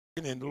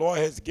and the Lord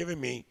has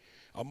given me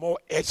a more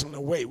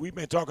excellent way. We've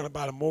been talking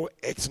about a more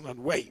excellent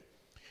way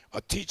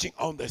of teaching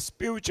on the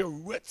spiritual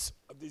roots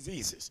of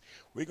diseases.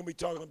 We're going to be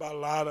talking about a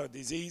lot of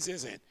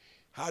diseases and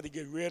how to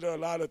get rid of a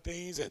lot of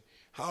things and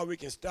how we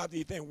can stop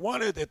these things.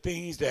 One of the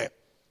things that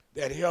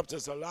helps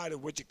us a lot is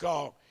what you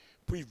call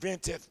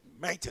preventive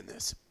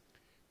maintenance.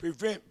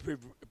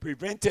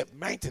 Preventive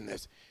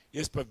maintenance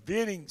is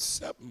preventing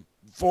something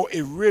before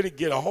it really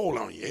get a hold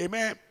on you.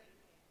 Amen?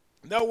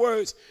 In other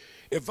words,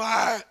 if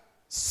I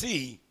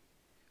see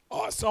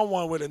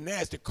someone with a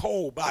nasty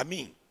cold by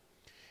me,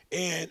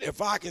 and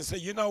if I can say,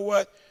 you know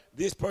what,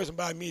 this person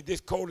by me,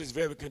 this cold is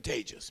very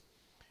contagious.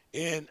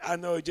 And I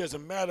know it's just a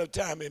matter of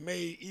time. It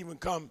may even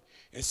come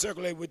and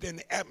circulate within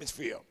the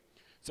atmosphere.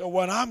 So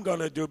what I'm going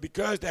to do,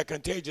 because that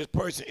contagious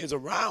person is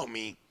around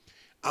me,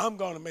 I'm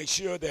going to make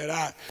sure that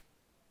I'm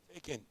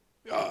taking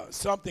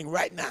something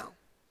right now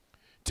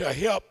to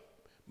help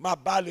my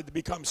body to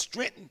become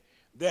strengthened,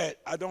 that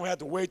I don't have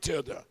to wait till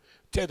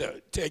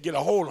it get a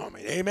hold on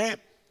me. Amen?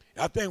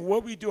 I think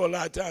what we do a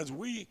lot of times,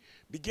 we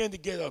begin to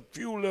get a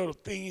few little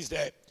things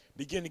that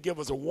begin to give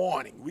us a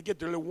warning. We get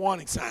the little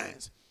warning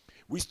signs.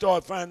 We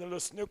start finding little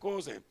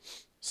snickles and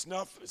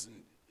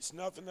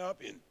snuffing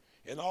up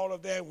and all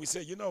of that. And we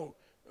say,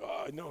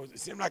 it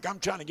seems like I'm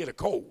trying to get a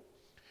cold.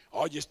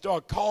 Or you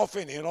start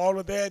coughing and all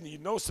of that, and you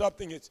know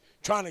something is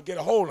trying to get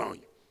a hold on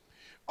you.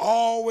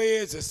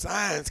 Always the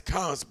signs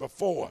comes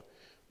before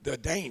the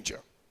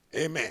danger.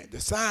 Amen. The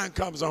sign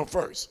comes on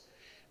first.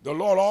 The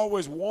Lord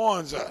always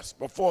warns us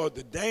before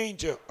the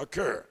danger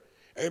occurs.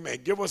 Amen.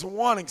 Give us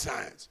warning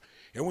signs.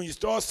 And when you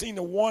start seeing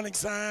the warning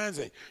signs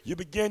and you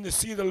begin to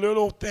see the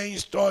little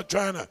things start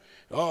trying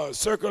to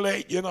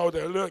circulate, the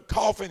little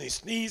coughing and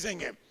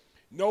sneezing and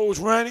nose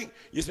running,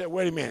 you say,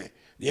 wait a minute,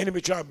 the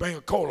enemy trying to bring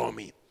a cold on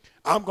me.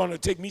 I'm going to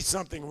take me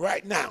something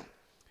right now.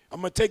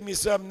 I'm going to take me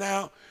something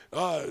now,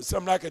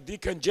 something like a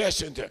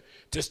decongestion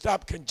to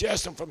stop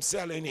congestion from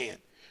settling in.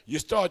 You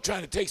start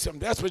trying to take something.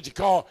 That's what you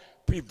call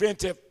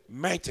preventive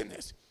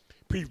maintenance.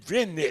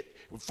 Prevent it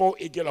before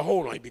it get a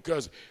hold on you,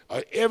 because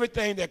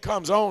everything that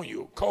comes on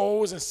you,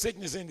 colds and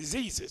sickness and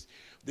diseases,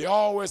 there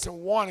always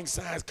some warning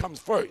signs comes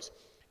first.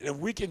 And if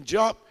we can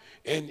jump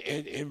and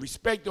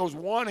respect those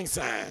warning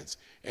signs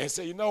and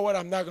say, you know what,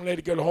 I'm not going to let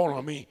it get a hold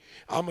on me.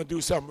 I'm going to do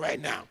something right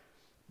now.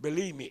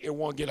 Believe me, it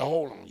won't get a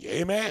hold on you.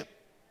 Amen?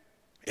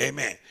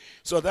 Amen.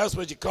 So that's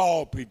what you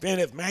call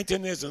preventive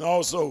maintenance and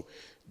also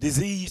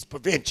disease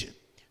prevention.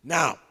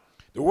 Now,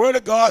 the Word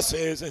of God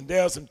says, and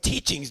there are some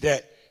teachings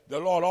that the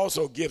Lord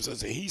also gives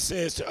us, and he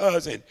says to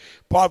us in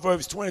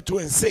Proverbs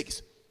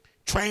 22:6,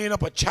 train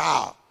up a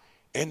child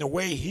in the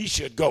way he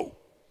should go,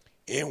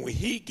 and when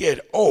he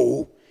get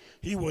old,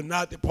 he will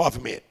not depart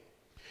from it.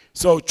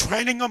 So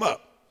training them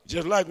up,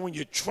 just like when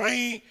you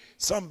train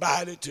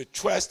somebody to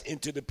trust and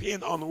to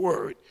depend on the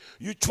word,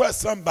 you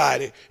trust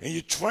somebody and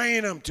you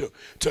train them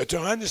to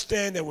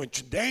understand that when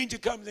danger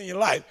comes in your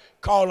life,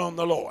 call on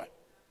the Lord.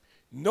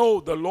 No,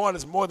 the Lord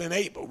is more than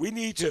able. We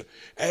need to,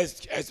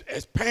 as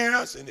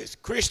parents and as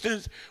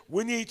Christians,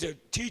 we need to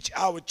teach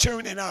our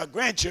children and our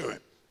grandchildren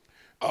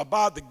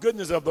about the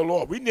goodness of the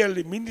Lord. We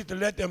need to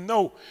let them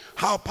know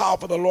how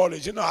powerful the Lord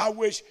is. I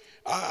wish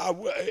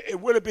it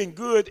would have been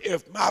good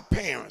if my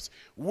parents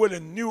would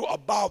have knew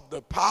about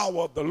the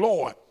power of the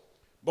Lord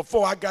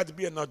before I got to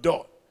be an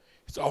adult.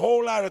 It's a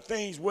whole lot of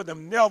things would have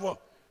never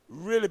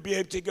really be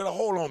able to get a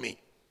hold on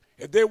me.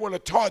 If they would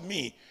have taught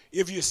me,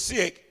 if you're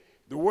sick,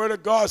 the Word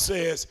of God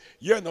says,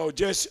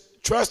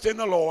 just trust in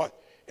the Lord,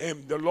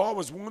 and the Lord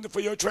was wounded for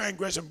your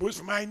transgression, bruised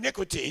for my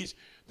iniquities.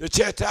 The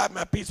chastisement of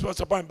my peace was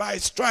upon him. By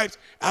his stripes,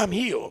 I'm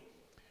healed.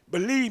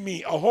 Believe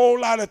me, a whole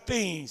lot of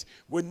things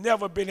would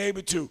never been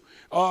able to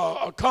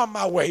come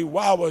my way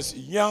while I was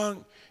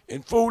young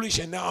and foolish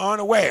and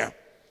unaware.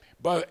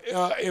 But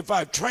if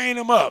I train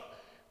them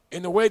up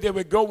in the way they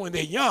would go when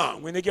they're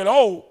young, when they get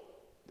old,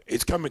 they're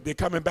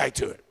coming back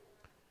to it.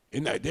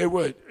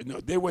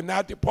 They would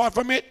not depart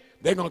from it.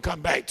 They're going to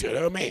come back to it.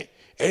 Amen.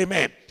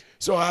 Amen.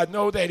 So I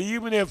know that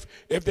even if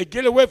they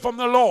get away from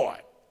the Lord,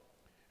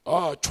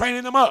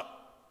 training them up,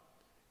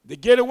 they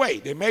get away.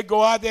 They may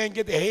go out there and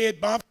get their head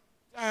bumped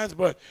sometimes,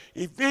 but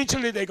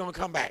eventually they're going to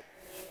come back.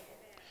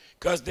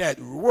 Because that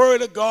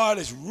word of God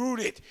is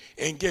rooted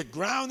and get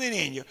grounded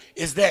in you,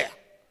 is there.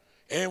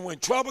 And when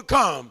trouble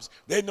comes,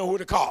 they know who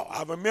to call.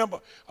 I remember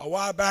a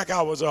while back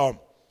I was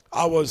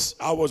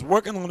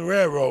working on the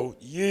railroad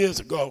years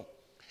ago,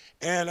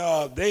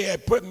 and they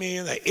had put me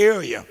in an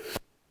area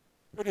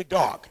pretty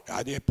dark.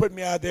 They had put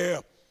me out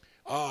there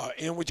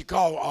in what you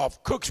call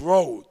off Cooks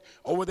Road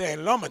over there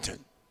in Lumberton.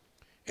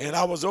 And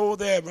I was over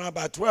there around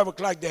about 12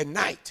 o'clock that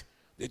night.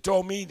 They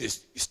told me to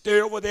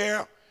stay over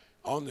there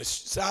on the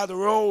side of the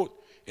road,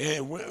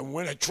 and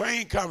when a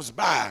train comes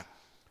by,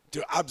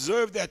 to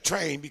observe that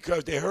train,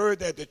 because they heard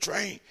that the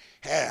train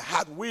had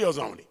hot wheels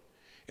on it.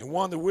 And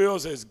one of the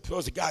wheels is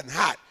supposed to have gotten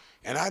hot.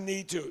 And I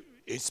need to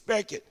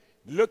inspect it,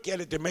 look at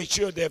it to make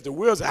sure that if the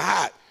wheels are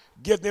hot,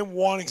 give them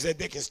warnings that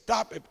they can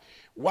stop it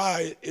while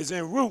it is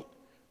en route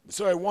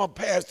so it won't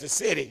pass the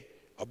city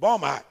of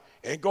Beaumont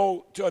and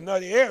go to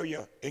another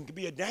area and could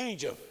be a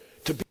danger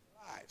to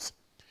people's lives.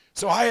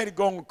 So I had to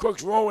go on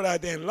Crooks Road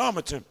out there in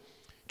Lumberton,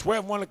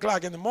 1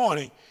 o'clock in the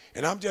morning,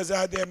 and I'm just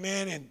out there,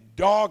 man, in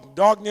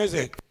darkness,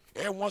 and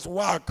every once in a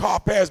while a car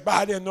passed by.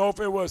 I didn't know if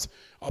it was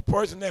a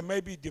person that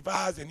may be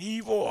devising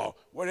evil or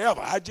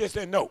whatever. I just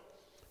didn't know.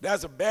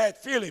 That's a bad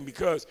feeling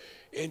because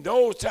in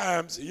those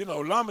times, you know,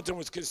 Lumberton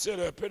was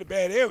considered a pretty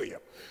bad area.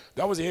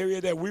 That was an area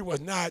that we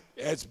was not,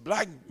 as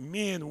black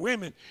men and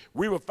women,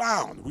 we were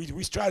found. We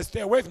tried to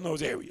stay away from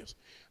those areas.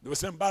 There was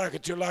somebody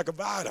to like a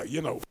vider,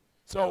 you know.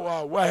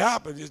 So what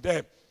happened is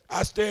that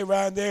I stayed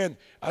around there and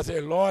I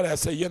said, Lord, I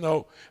said, you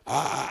know,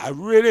 I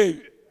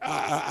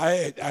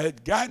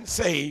had gotten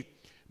saved,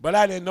 but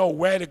I didn't know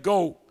where to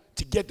go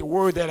to get the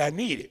word that I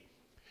needed.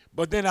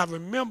 But then I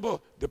remember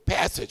the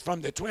passage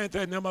from the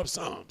 23rd number of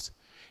Psalms,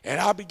 and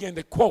I began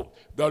to quote,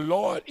 the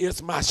Lord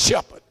is my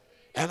shepherd,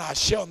 and I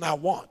shall not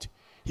want.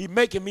 He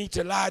making me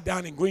to lie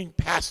down in green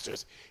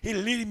pastures. He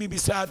leading me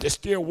beside the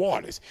still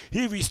waters.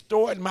 He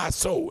restored my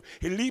soul.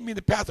 He lead me in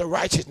the path of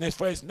righteousness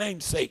for his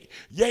name's sake.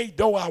 Yea,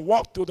 though I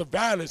walk through the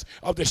valleys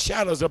of the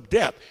shadows of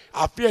death,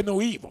 I fear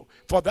no evil.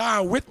 For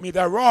thou art with me,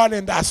 thy rod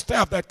and thy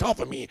staff that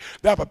comfort me.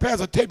 Thou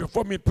prepares a table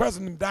before me in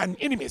presence of thine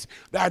enemies.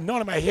 Thou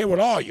anointest my head with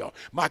oil.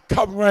 My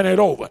cup runneth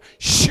over.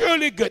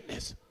 Surely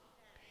goodness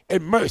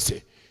and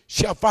mercy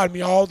shall find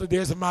me all the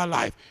days of my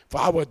life, for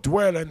I will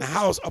dwell in the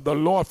house of the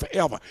Lord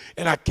forever.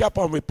 And I kept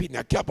on repeating,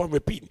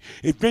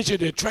 Eventually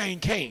the train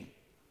came.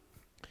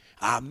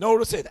 I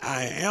noticed it,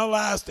 I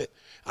analyzed it,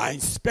 I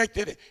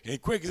inspected it, and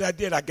quick as I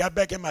did, I got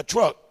back in my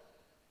truck,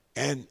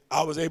 and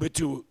I was able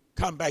to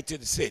come back to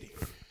the city.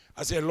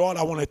 I said, Lord,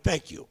 I want to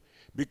thank you,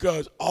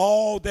 because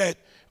all that,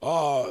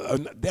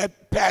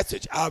 that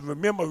passage, I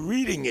remember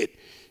reading it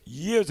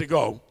years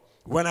ago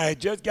when I had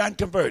just gotten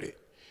converted.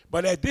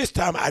 But at this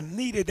time, I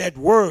needed that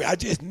word. I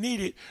just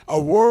needed a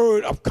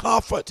word of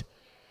comfort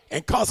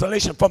and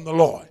consolation from the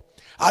Lord.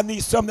 I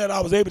need something that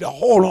I was able to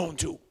hold on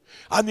to.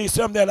 I need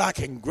something that I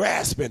can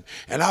grasp.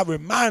 And I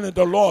reminded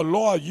the Lord,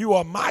 Lord, you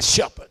are my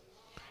shepherd,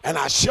 and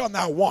I shall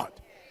not want.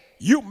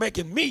 You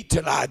making me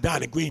to lie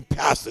down in green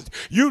pastures.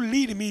 You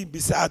leading me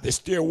beside the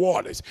still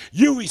waters.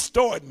 You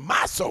restored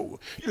my soul.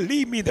 You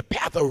lead me in the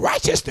path of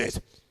righteousness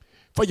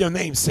for your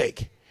name's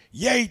sake.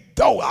 Yea,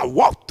 though I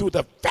walk through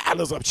the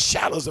valleys of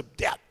shadows of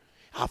death,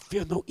 I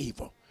fear no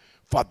evil,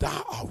 for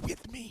thou art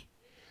with me.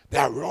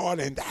 Thy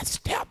rod and thy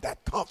staff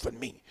that comfort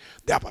me.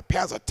 Thou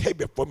prepares a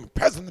table for me,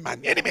 present of my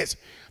enemies.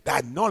 Thou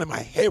anointest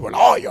my head with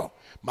oil.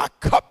 My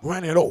cup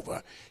runneth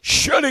over.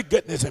 Surely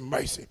goodness and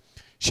mercy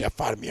shall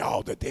follow me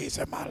all the days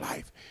of my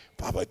life,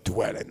 for I will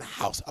dwell in the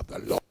house of the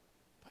Lord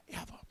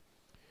forever.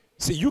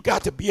 See, you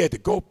got to be able to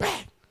go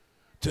back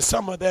to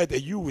some of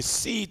that you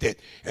received it,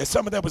 and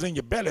some of that was in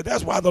your belly.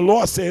 That's why the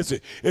Lord says,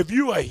 if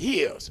you are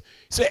his,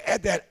 say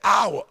at that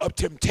hour of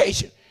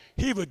temptation,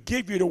 he will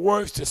give you the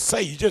words to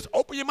say. You just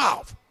open your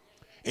mouth,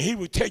 and he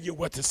will tell you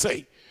what to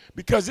say.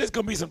 Because there's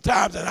going to be some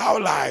times in our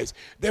lives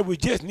that we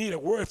just need a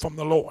word from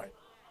the Lord.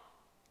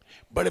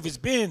 But if it's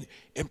been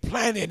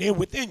implanted in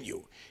within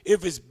you,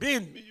 if it's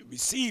been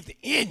received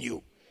in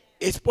you,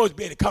 it's supposed to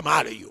be able to come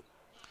out of you.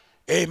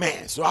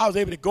 Amen. So I was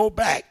able to go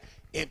back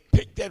and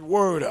pick that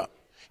word up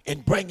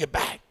and bring it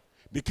back,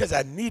 because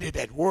I needed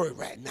that word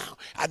right now.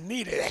 I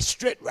needed that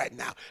strength right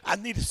now. I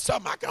needed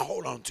something I can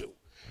hold on to.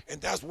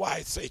 And that's why I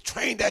say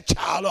train that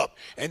child up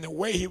in the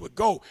way he would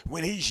go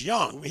when he's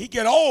young. When he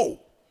get old,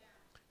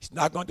 he's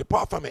not going to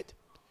depart from it.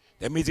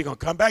 That means he's going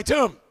to come back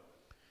to him.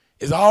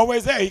 It's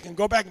always there. He can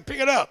go back and pick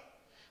it up.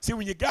 See,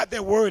 when you got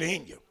that word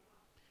in you,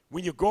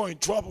 when you go in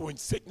trouble, when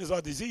sickness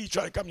or disease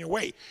try to come your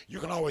way, you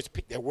can always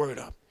pick that word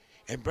up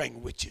and bring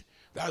it with you.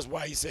 That's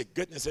why he said,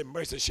 goodness and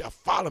mercy shall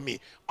follow me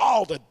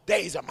all the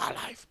days of my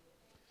life.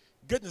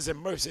 Goodness and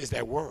mercy is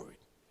that word.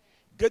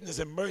 Goodness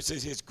and mercy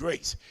is his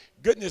grace.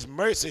 Goodness and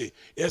mercy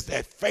is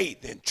that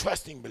faith and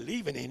trusting,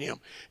 believing in him.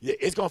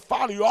 It's going to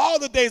follow you all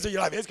the days of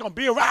your life. It's going to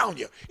be around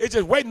you. It's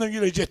just waiting on you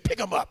to just pick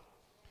them up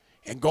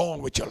and go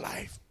on with your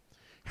life.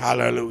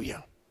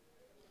 Hallelujah.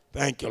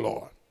 Thank you,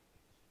 Lord.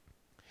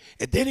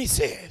 And then he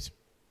says,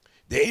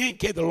 the end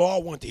came the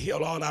Lord want to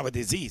heal all our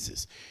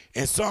diseases.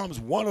 And Psalms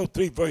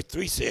 103 verse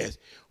 3 says,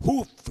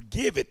 who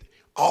forgiveth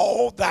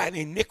all thine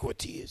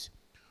iniquities,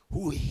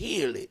 who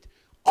healeth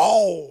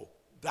all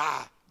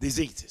thy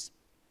diseases.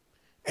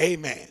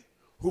 Amen.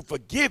 Who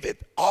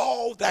forgiveth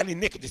all thine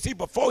iniquities. See,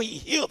 before he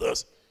healed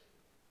us,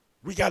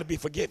 we got to be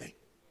forgiving.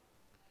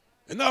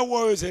 In other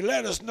words, it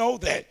let us know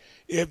that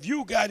if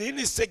you got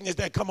any sickness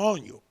that come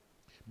on you,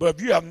 but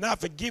if you have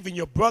not forgiven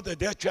your brother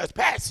their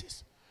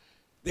trespasses,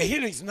 the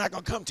healing is not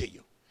going to come to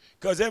you,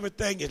 because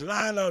everything is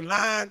line on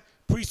line,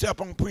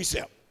 precept on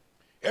precept.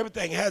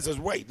 Everything has its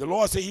weight. The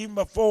Lord said even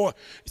before,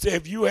 he said,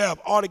 if you have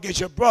aught against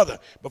your brother,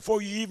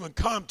 before you even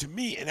come to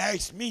me and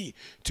ask me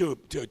to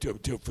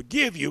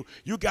forgive you,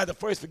 you got to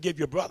first forgive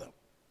your brother.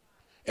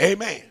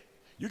 Amen.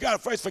 You got to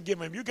first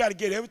forgive him. You got to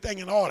get everything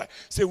in order.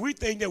 See, we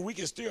think that we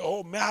can still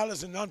hold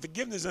malice and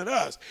unforgiveness in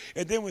us.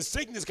 And then when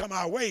sickness come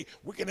our way,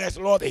 we can ask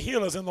the Lord to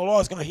heal us, and the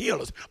Lord's going to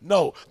heal us.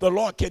 No, the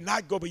Lord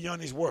cannot go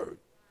beyond his word.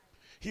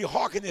 he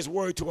hearkened his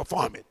word to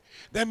perform it.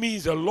 That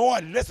means the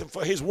Lord listened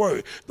for his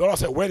word. The Lord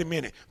said, wait a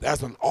minute,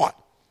 that's an ought.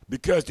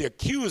 Because the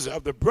accuser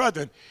of the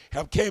brethren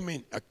have came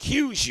and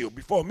accused you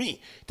before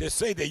me to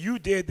say that you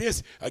did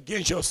this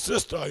against your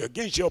sister or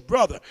against your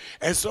brother.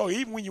 And so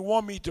even when you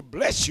want me to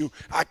bless you,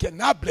 I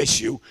cannot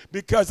bless you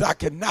because I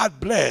cannot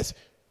bless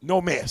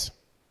no mess.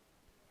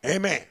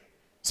 Amen.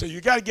 So you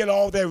got to get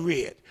all that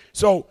read.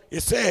 So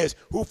it says,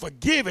 who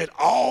forgiveth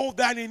all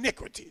thine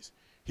iniquities.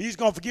 He's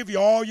going to forgive you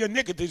all your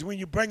iniquities when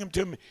you bring them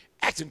to him,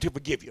 ask him to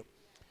forgive you.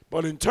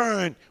 But in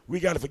turn, we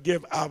got to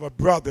forgive our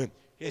brother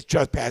his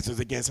trespasses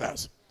against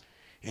us.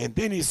 And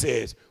then he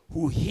says,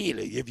 who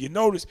healeth. If you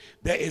notice,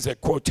 there is a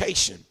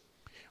quotation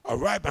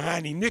right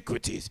behind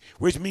iniquities,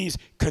 which means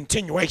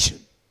continuation.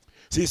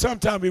 See,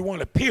 sometimes we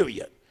want a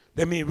period.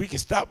 That means we can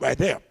stop right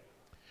there.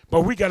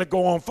 But we got to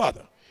go on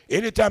further.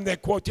 Anytime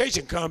that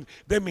quotation comes,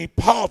 that means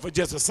pause for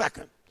just a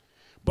second.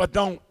 But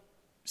don't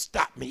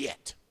stop me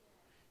yet.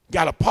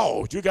 Got to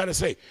pause. You got to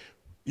say,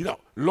 you know,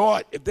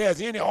 Lord, if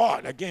there's any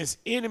ought against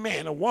any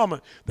man or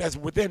woman that's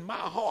within my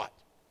heart,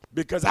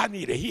 because I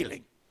need a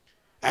healing,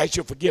 I ask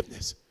your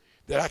forgiveness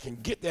that I can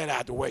get that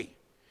out of the way.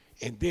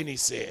 And then he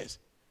says,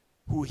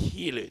 who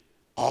healeth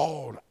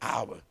all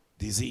our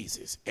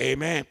diseases.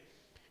 Amen.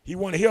 He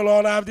want to heal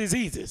all our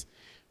diseases,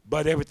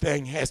 but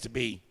everything has to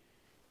be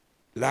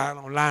line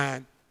on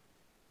line,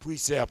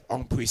 precept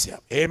on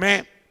precept.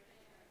 Amen.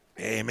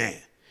 Amen.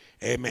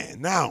 Amen.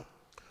 Now,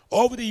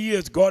 over the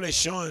years, God has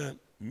shown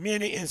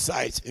many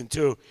insights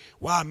into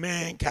why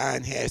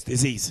mankind has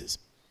diseases.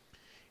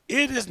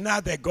 It is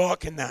not that God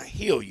cannot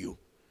heal you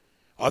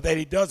or that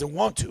he doesn't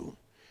want to.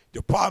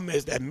 The problem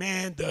is that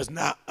man does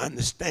not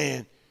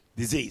understand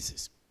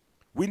diseases.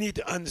 We need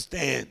to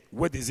understand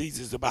what disease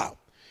is about.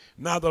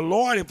 Now, the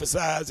Lord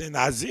emphasized in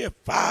Isaiah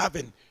 5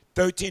 and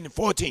 13 and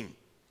 14,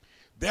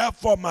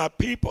 therefore my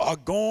people are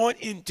going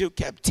into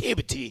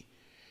captivity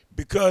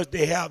because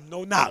they have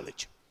no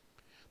knowledge.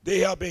 They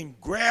have been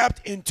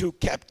grabbed into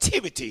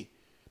captivity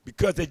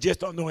because they just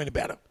don't know any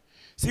better.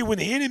 See, when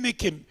the enemy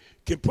can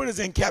put us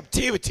in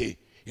captivity,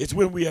 it's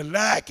when we are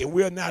lack and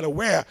we're not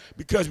aware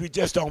because we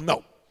just don't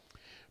know.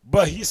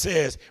 But he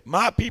says,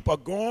 my people are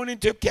going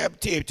into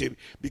captivity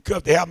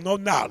because they have no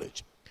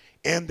knowledge,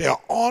 and their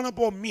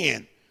honorable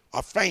men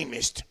are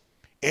famished,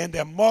 and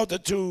their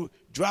multitude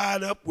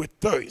dried up with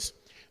thirst.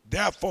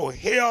 Therefore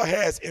hell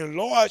has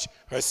enlarged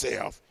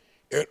herself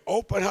and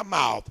opened her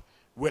mouth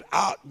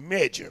without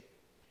measure.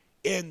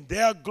 In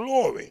their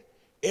glory,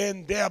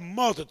 in their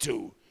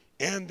multitude,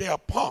 and their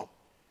pomp,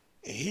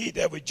 and he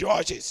that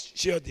rejoices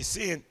shall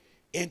descend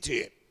into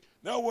it.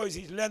 In other words,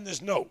 he's letting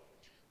us know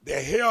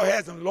that hell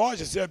has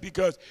enlarged itself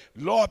because,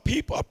 Lord,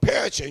 people are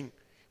perishing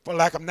for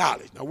lack of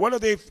knowledge. Now, what are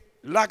they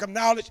lack of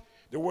knowledge?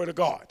 The word of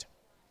God.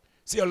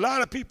 See, a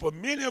lot of people,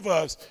 many of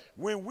us,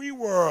 when we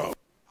were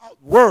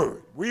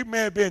word, we may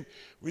have been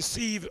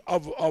received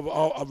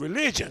of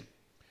religion.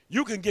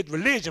 You can get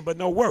religion, but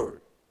no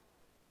word.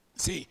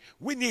 See,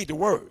 we need the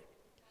word.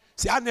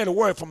 See, I need a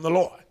word from the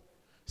Lord.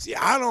 See,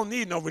 I don't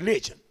need no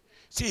religion.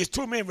 See, it's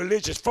too many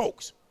religious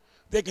folks.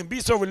 They can be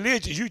so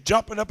religious, you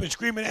jumping up and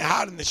screaming and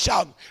hollering and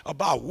shouting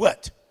about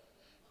what?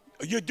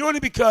 You're doing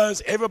it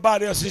because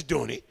everybody else is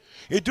doing it.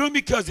 You're doing it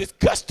because it's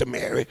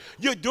customary.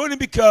 You're doing it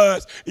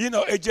because, you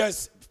know, it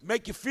just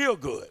make you feel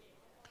good.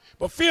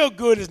 But feel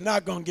good is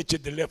not going to get you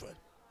delivered.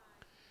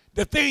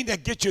 The thing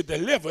that gets you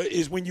delivered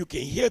is when you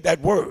can hear that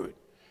word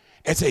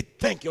and say,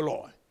 thank you,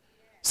 Lord.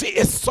 See,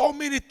 it's so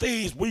many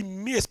things we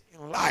miss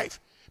in life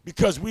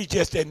because we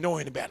just didn't know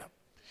any better.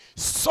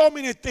 So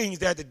many things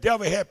that the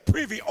devil had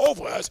privy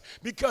over us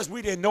because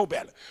we didn't know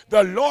better.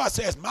 The Lord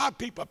says, my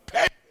people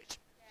perish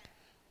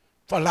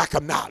for lack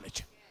of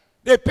knowledge.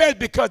 They perish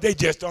because they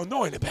just don't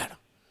know any better.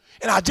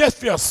 And I just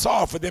feel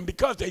sorry for them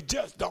because they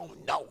just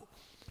don't know.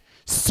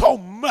 So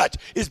much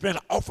has been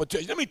offered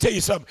to you. Let me tell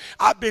you something.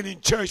 I've been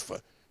in church for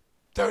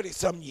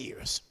 30-some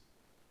years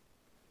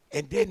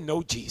and didn't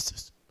know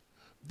Jesus.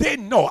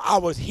 Didn't know I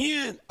was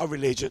hearing a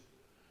religion.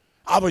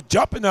 I was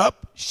jumping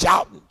up,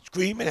 shouting,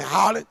 screaming, and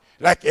hollering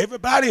like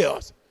everybody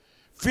else,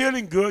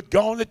 feeling good,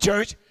 going to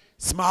church,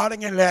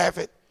 smiling and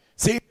laughing,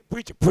 seeing the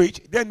preacher preach.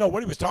 Didn't know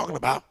what he was talking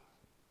about.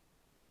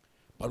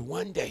 But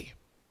one day,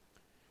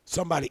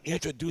 somebody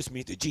introduced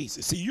me to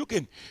Jesus. See, you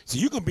can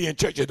be in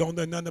church and don't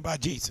know nothing about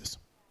Jesus.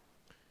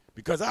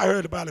 Because I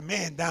heard about a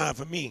man dying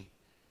for me,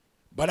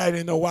 but I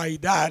didn't know why he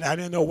died. I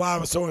didn't know why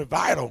it was so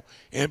vital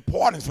and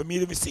important for me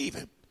to receive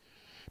him.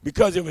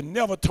 Because it was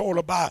never told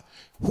about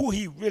who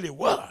he really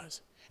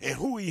was and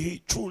who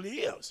he truly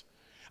is.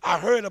 I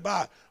heard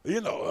about, I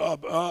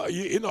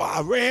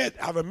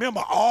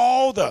remember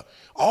all the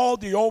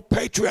old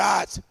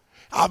patriots.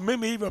 I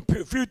remember even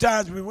a few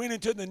times we went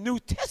into the New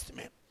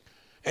Testament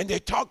and they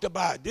talked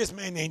about this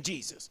man named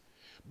Jesus.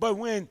 But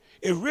when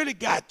it really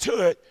got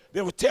to it,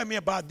 they would tell me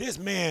about this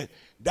man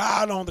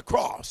died on the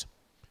cross.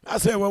 I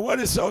said, well, what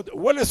is so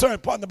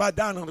important about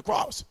dying on the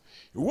cross?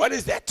 What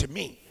is that to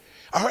me?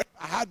 I heard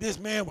how this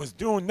man was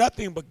doing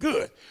nothing but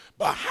good,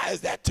 but how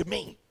is that to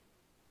me?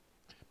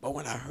 But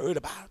when I heard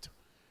about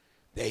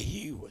that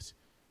he was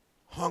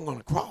hung on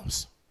the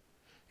cross.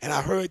 And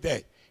I heard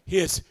that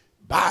his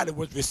body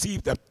was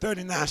received of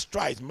 39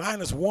 stripes,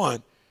 minus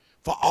one,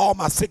 for all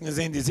my sickness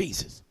and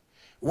diseases.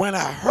 When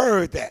I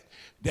heard that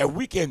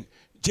we can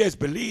just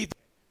believe,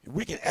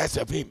 we can ask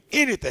of him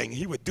anything,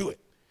 he would do it.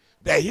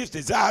 That his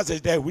desires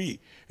is that we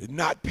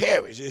not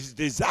perish. His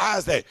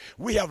desires that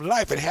we have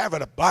life and have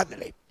it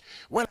abundantly.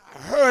 When I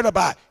heard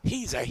about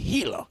he's a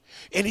healer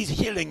and he's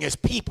healing his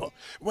people.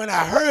 When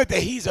I heard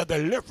that he's a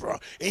deliverer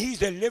and he's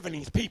delivering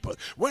his people.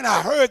 When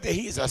I heard that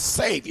he's a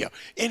savior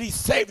and he's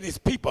saving his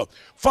people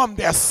from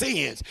their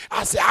sins.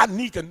 I said, I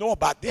need to know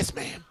about this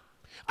man.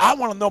 I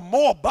want to know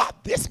more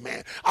about this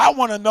man. I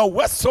want to know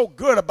what's so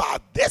good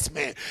about this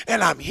man.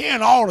 And I'm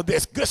hearing all of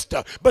this good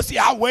stuff. But see,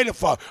 I waited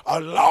for a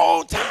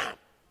long time.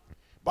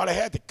 But I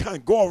had to kind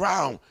of go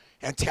around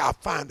until I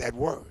find that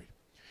word.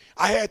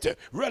 I had to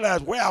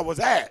realize where I was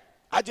at.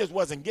 I just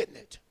wasn't getting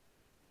it.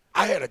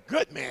 I had a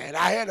good man.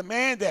 I had a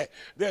man that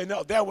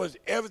was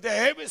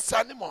every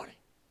Sunday morning.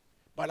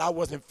 But I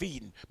wasn't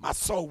feeding. My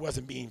soul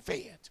wasn't being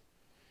fed.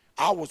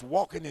 I was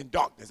walking in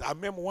darkness. I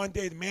remember one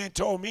day the man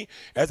told me,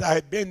 as I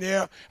had been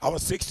there, I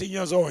was 16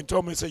 years old, and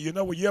told me, he said, you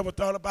know, you ever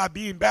thought about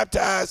being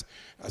baptized?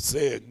 I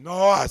said,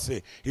 no.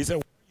 He said,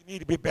 well, you need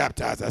to be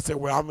baptized. I said,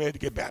 well, I'm ready to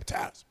get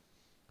baptized.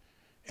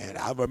 And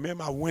I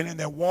remember I went in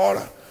that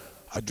water,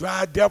 a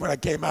dry devil, and I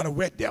came out a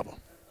wet devil.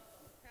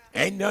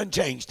 Ain't nothing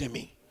changed in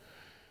me.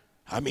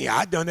 I mean,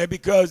 I done that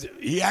because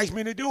he asked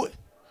me to do it.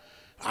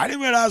 I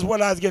didn't realize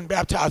what I was getting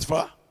baptized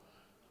for.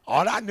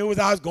 All I knew was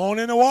I was going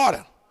in the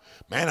water.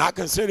 Man, I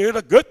consider it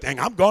a good thing.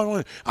 I'm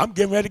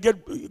getting ready to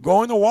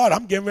go in the water.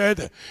 I'm getting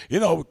ready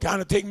to,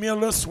 kind of take me a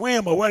little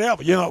swim or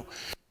whatever,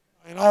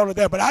 and all of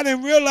that. But I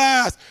didn't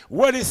realize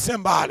what is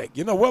symbolic.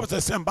 What was the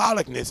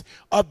symbolicness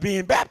of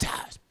being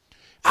baptized?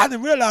 I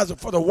didn't realize that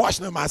for the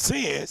washing of my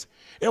sins,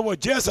 it was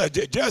just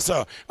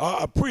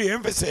a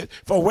pre-emphasis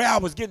for where I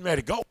was getting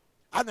ready to go.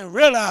 I didn't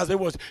realize it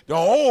was the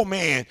old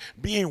man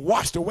being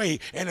washed away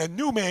and a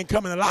new man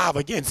coming alive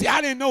again. See,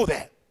 I didn't know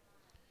that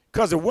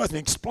because it wasn't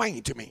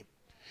explained to me.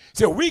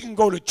 So we can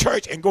go to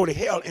church and go to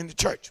hell in the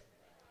church.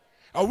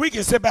 Or we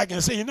can sit back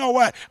and say, you know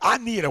what? I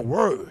need a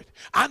word.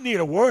 I need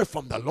a word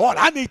from the Lord.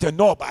 I need to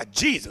know about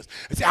Jesus.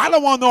 See, I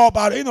don't want to know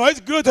about it. It's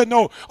good to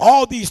know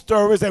all these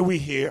stories that we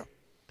hear.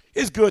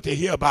 It's good to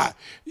hear about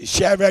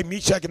Shadrach,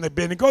 Meshach, and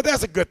Abednego.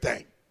 That's a good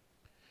thing.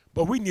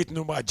 But we need to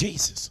know about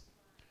Jesus.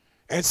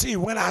 And see,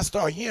 when I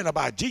start hearing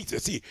about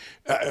Jesus,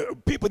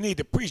 people need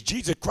to preach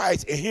Jesus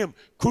Christ and him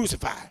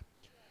crucified.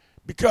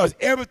 Because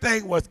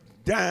everything was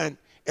done,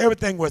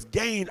 everything was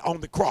gained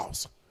on the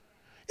cross.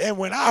 And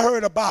when I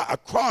heard about a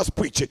cross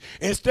preaching,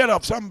 instead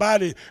of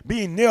somebody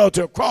being nailed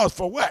to a cross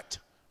for what?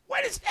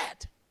 What is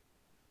that?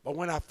 But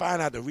when I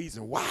find out the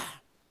reason why,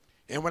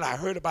 and when I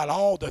heard about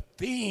all the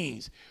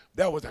things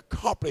that was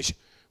accomplished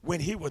when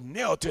he was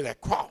nailed to that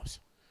cross,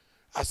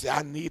 I said,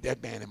 I need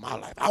that man in my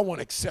life. I want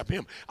to accept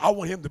him. I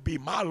want him to be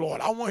my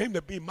Lord. I want him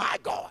to be my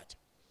God.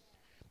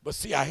 But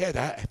see, I had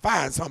to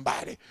find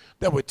somebody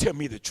that would tell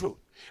me the truth.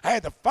 I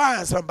had to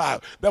find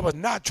somebody that was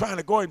not trying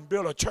to go and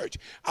build a church.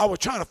 I was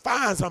trying to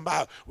find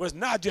somebody who was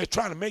not just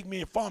trying to make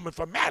me inform and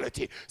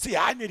formality. See,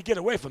 I need to get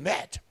away from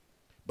that.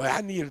 But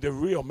I needed the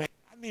real man.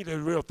 I needed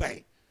the real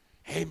thing.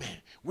 Amen.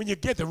 When you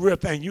get the real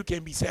thing, you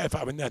can't be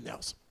satisfied with nothing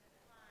else.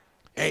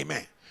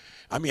 Amen.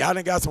 I mean, I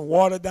done got some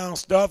watered down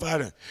stuff. I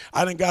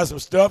done got some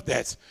stuff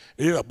that's,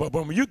 but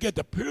when you get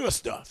the pure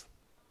stuff,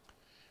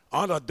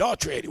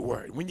 unadulterated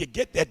word, when you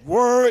get that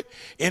word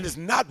and it's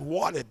not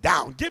watered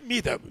down, give me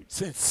the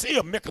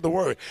sincere milk of the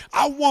word.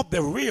 I want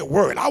the real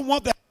word. I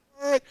want that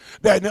word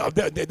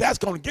that's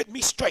going to get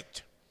me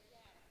straight.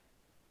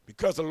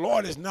 Because the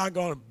Lord is not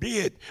going to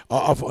bid,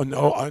 in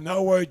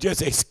other words,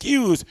 just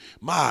excuse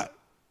my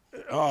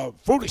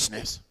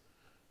foolishness.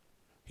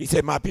 He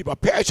said, my people are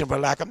perishing for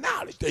lack of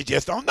knowledge. They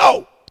just don't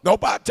know.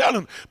 Nobody tell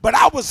them. But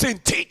I will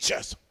send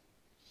teachers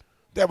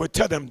that would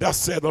tell them, thus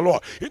said the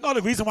Lord. You know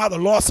the reason why the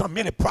Lord sent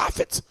many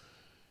prophets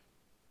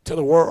to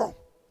the world?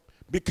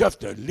 Because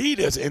the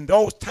leaders in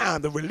those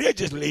times, the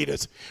religious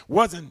leaders,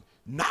 wasn't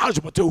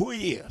knowledgeable to who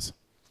he is.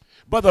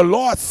 But the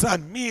Lord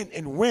sent men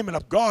and women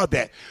of God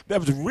that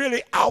was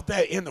really out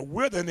there in the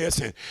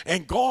wilderness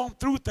and gone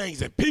through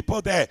things, and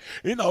people that,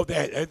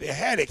 that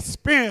had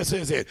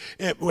experiences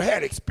and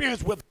had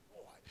experience with the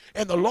Lord.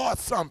 And the Lord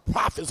sent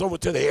prophets over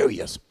to the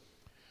areas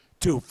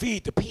to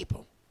feed the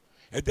people.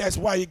 And that's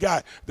why you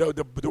got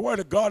the word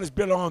of God is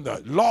built on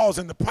the laws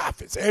and the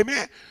prophets.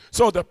 Amen.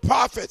 So the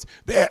prophets,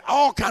 they had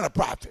all kind of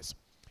prophets.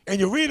 And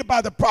you read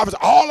about the prophets,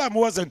 all of them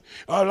wasn't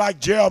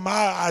like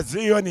Jeremiah,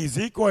 Isaiah, and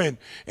Ezekiel,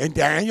 and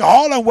Daniel.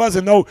 All of them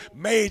wasn't no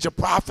major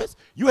prophets.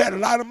 You had a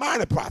lot of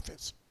minor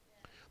prophets.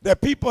 They're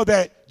people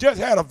that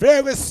just had a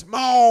very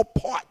small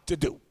part to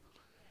do.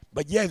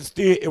 But yet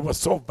still it was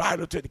so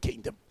vital to the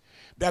kingdom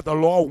that the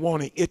Lord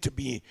wanted it to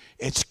be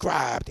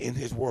inscribed in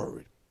his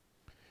word.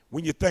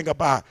 When you think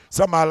about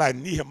somebody like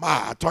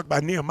Nehemiah, I talk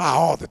about Nehemiah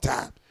all the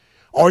time.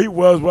 All he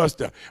was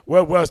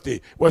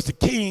the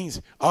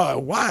king's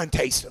wine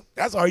taster.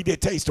 That's all he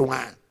did, taste the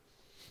wine.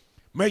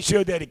 Make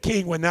sure that the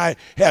king would not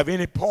have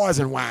any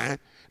poison wine.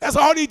 That's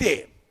all he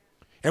did.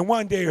 And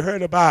one day he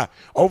heard about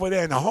over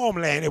there in the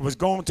homeland, it was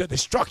going to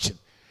destruction.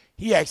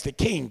 He asked the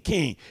king,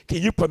 can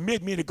you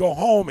permit me to go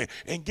home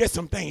and get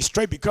some things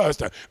straight, because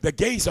the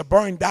gates are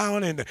burned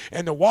down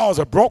and the walls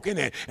are broken,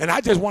 and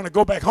I just want to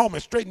go back home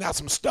and straighten out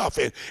some stuff.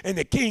 And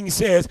the king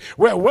says,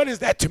 well, what is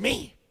that to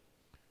me?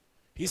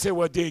 He said,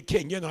 well, dear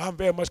king, I'm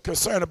very much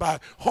concerned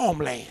about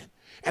homeland,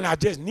 and I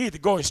just need to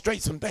go and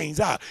straighten some things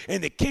out.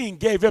 And the king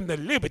gave him the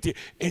liberty,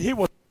 and he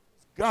was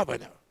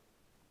governor.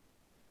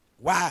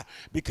 Why?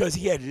 Because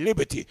he had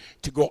liberty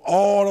to go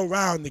all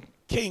around the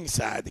king's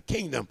side, the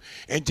kingdom,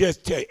 and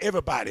just tell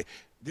everybody,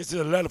 this is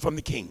a letter from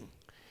the king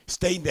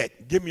stating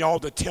that, give me all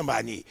the timber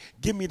I need,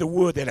 give me the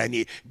wood that I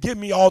need, give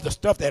me all the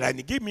stuff that I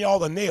need, give me all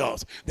the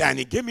nails that I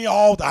need, give me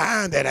all the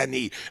iron that I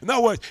need. In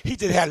other words, he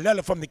just had a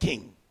letter from the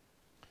king.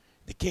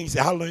 The king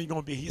said, how long are you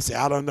going to be? He said,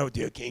 I don't know,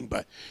 dear king,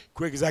 but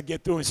quick as I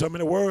get through in so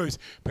many words,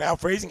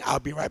 paraphrasing, I'll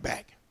be right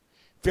back.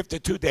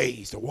 52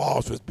 days, the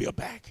walls was built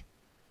back.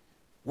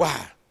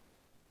 Why?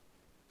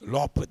 The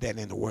Lord put that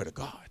in the word of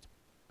God,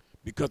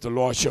 because the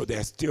Lord showed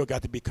there's still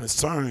got to be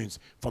concerns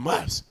from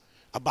us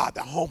about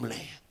the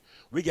homeland.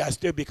 We got to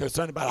still be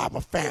concerned about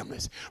our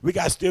families. We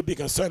got to still be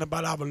concerned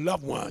about our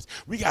loved ones.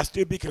 We got to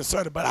still be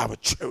concerned about our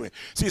children.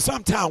 See,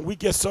 sometimes we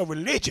get so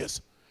religious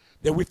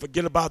that we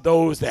forget about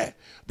those that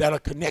are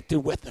connected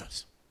with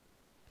us.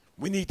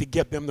 We need to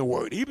give them the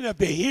word. Even if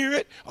they hear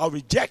it or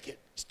reject it,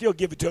 still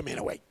give it to them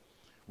anyway.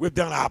 We've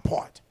done our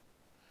part.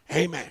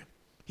 Amen.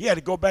 He had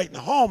to go back in the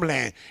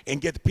homeland and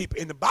get the people.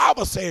 And the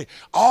Bible says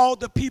all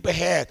the people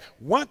had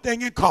one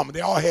thing in common. They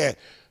all had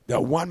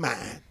the one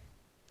mind.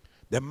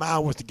 Their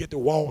mind was to get the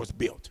walls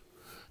built.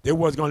 They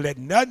wasn't going to let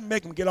nothing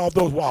make them get off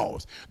those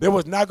walls. They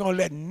was not going to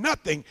let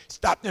nothing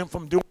stop them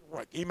from doing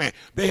work. Amen.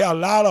 They had a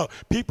lot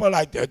of people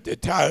like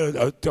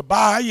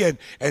Tobiah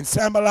and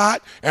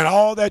Sanballat and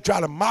all that try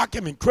to mock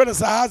him and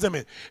criticize him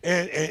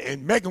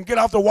and make him get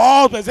off the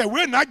walls. But they said,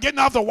 we're not getting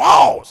off the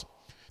walls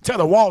till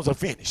the walls are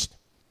finished.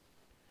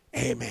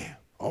 Amen.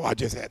 Oh, I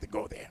just had to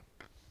go there.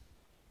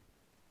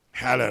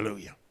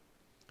 Hallelujah.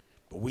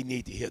 But we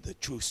need to hear the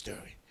true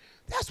story.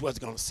 That's what's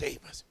going to save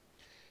us.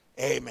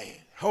 Amen.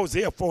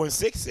 Hosea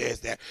 4:6 says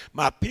that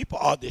my people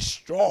are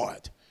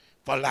destroyed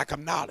for lack of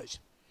knowledge.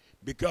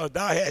 Because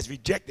thou hast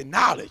rejected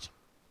knowledge,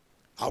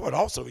 I would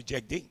also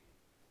reject thee.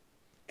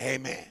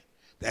 Amen.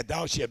 That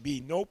thou shalt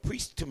be no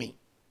priest to me.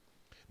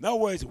 In other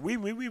words,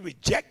 when we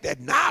reject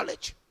that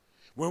knowledge,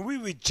 when we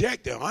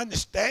reject the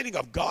understanding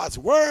of God's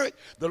word,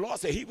 the Lord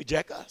said he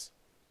rejects us.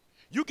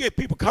 You get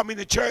people coming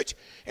to church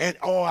and,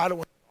 oh, I don't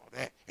want all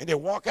that, and they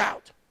walk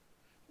out.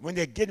 When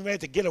they're getting ready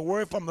to get a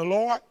word from the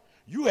Lord,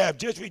 you have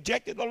just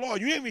rejected the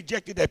Lord. You ain't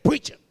rejected that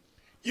preacher.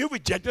 You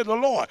rejected the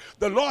Lord.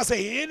 The Lord said,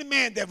 any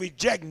man that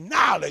rejects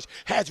knowledge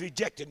has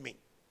rejected me.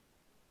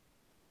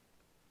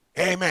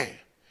 Amen.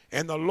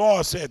 And the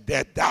Lord said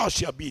that thou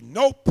shalt be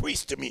no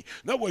priest to me.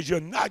 In other words,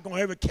 you're not going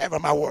to ever carry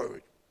my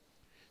word.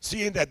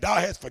 Seeing that thou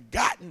hast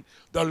forgotten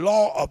the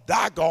law of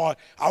thy God,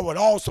 I would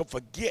also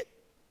forget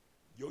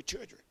your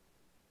children.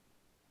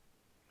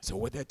 So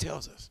what that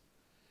tells us,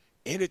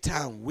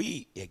 anytime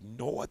we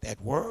ignore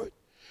that word,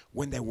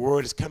 when that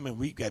word is coming,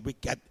 we got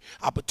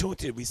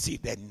opportunity to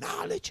receive that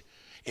knowledge,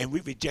 and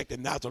we reject the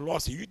knowledge. The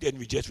Lord said, you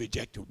didn't just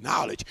reject the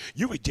knowledge,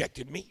 you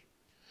rejected me.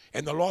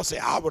 And the Lord said,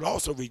 I would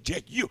also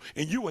reject you,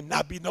 and you would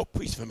not be no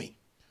priest for me.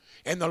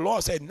 And the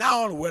Lord said, not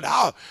only will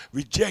I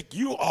reject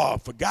you or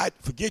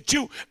forget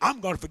you, I'm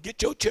going to forget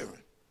your children.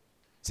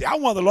 See, I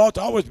want the Lord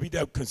to always be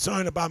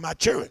concerned about my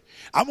children.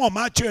 I want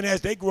my children,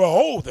 as they grow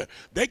older,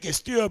 they can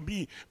still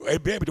be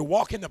able to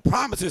walk in the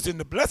promises and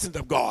the blessings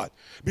of God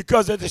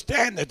because of the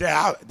standard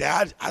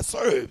that I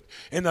served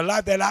in the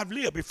life that I've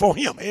lived before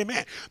him.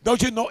 Amen.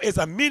 Don't you know it's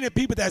a many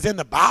people that's in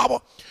the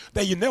Bible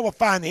that you never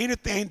find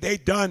anything they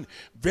done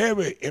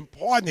very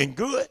important and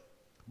good,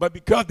 but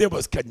because they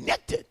was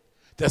connected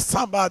to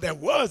somebody that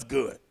was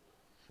good.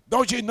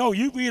 Don't you know,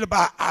 you read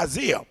about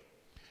Isaiah,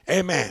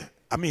 amen,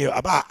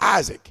 about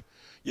Isaac.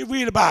 You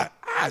read about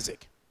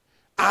Isaac.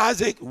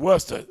 Isaac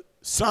was the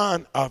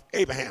son of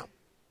Abraham.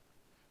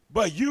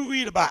 But you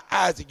read about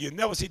Isaac, you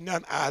never see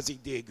nothing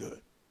Isaac did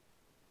good.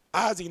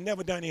 Isaac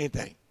never done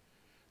anything.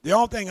 The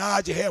only thing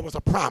Isaac had was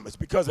a promise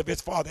because of his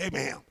father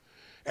Abraham.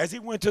 As he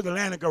went to the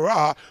land of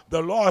Gerar,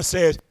 the Lord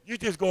says, you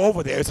just go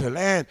over there. It's a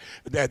land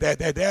that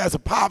there's a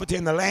poverty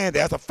in the land,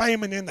 there's a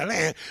famine in the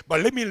land.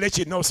 But let me let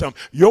you know something.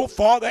 Your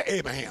father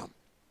Abraham,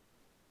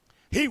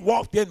 he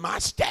walked in my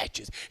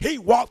statutes. He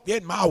walked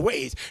in my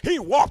ways. He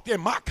walked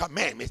in my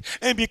commandments.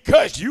 And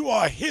because you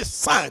are his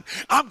son,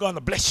 I'm going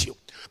to bless you.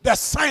 The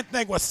same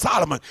thing with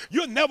Solomon.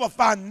 You'll never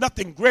find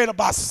nothing great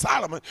about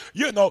Solomon.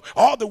 You know,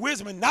 all the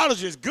wisdom and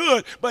knowledge is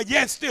good, but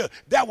yet still,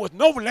 there was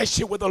no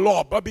relationship with the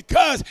Lord. But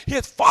because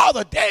his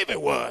father David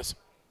was,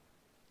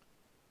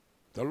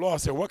 the Lord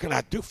said, what can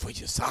I do for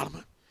you,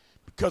 Solomon?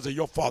 Because of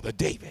your father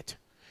David.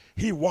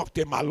 He walked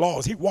in my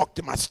laws. He walked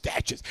in my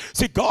statutes.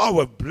 See, God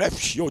will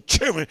bless your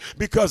children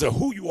because of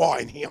who you are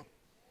in him.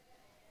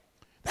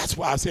 That's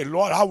why I said,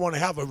 Lord, I want to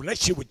have a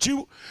relationship with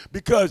you,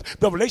 because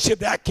the relationship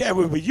that I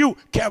carry with you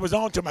carries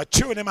on to my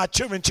children and my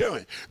children's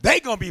children. They're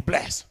going to be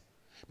blessed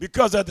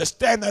because of the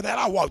standard that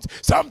I walk.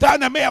 Sometimes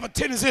they may have a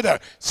tendency to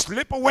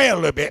slip away a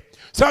little bit.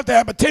 Sometimes they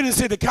have a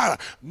tendency to kind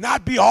of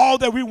not be all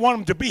that we want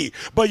them to be.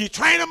 But you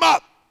train them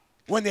up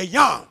when they're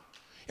young.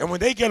 And when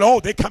they get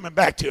old, they're coming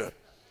back to it.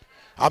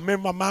 I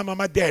remember my mom and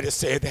my daddy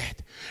said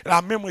that. And I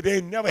remember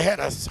they never had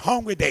a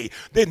hungry day.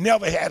 They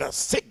never had a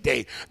sick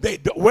day.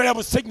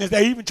 Whatever sickness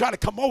they even try to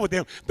come over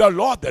them, the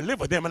Lord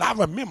delivered them. And I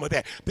remember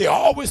that. They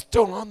always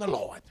stood on the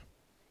Lord.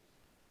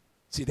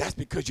 See, that's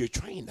because you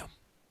trained them.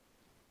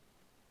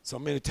 So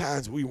many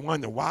times we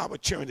wonder why our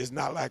children is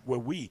not like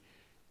what we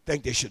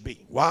think they should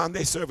be. Why aren't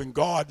they serving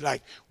God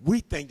like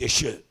we think they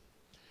should?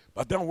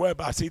 But don't worry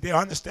about it. See, they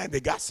understand they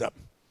got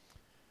something.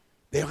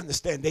 They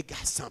understand they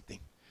got something.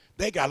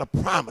 They got a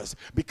promise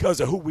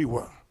because of who we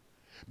were.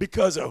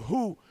 Because of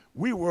who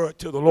we were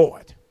to the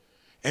Lord.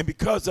 And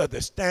because of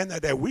the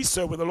standard that we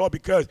serve with the Lord,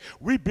 because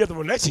we build a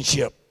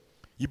relationship,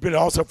 you build it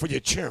also for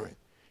your children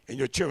and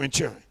your children's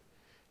children.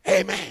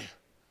 Amen.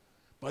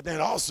 But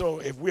then also,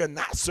 if we are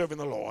not serving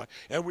the Lord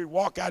and we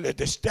walk out of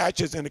the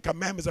statutes and the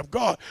commandments of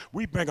God,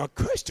 we bring a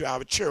curse to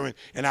our children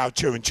and our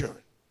children's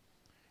children.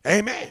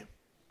 Amen.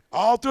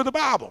 All through the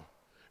Bible.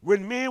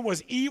 When men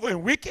was evil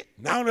and wicked,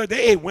 not only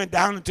they went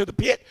down into the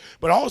pit,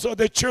 but also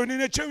their children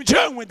and their children's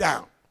children went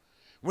down.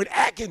 When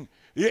Achan,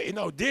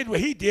 did what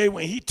he did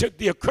when he took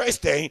the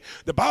accursed thing,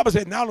 the Bible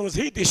said not only was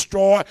he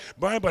destroyed,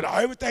 but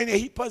everything that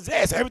he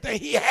possessed, everything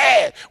he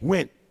had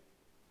went.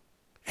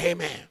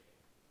 Amen.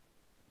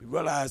 We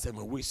realize that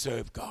when we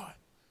serve God,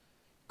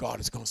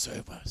 God is going to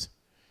serve us.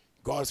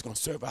 God is going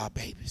to serve our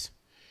babies.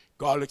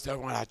 God looks at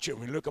our children.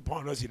 When he looked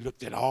upon us, he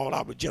looked at all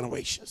our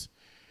generations.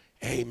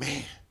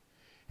 Amen.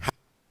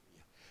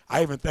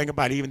 I even think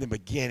about even the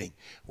beginning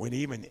when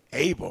even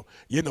Abel,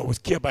 was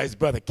killed by his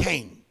brother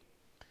Cain.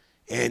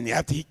 And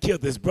after he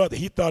killed his brother,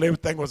 he thought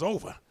everything was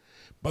over.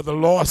 But the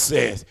Lord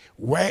says,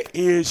 where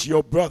is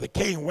your brother?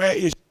 Cain, where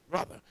is your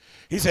brother?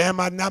 He said, am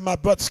I not my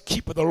brother's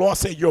keeper? The Lord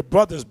said, your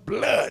brother's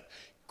blood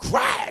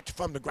cried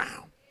from the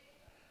ground.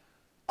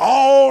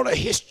 All of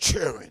his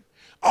children,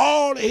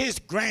 all of his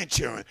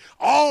grandchildren,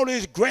 all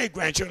his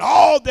great-grandchildren,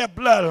 all their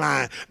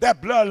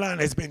bloodline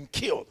has been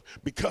killed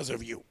because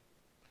of you.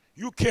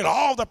 You killed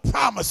all the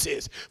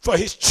promises for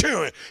his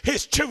children, and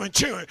his children.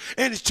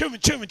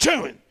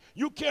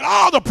 You killed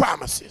all the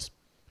promises.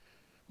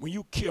 When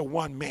you kill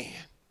one man,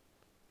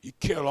 you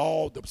kill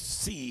all the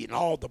seed and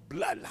all the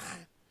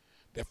bloodline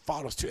that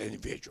follows to the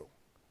individual.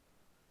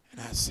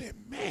 And I said,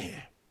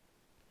 man.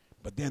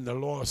 But then the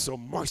Lord is so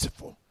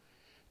merciful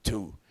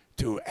to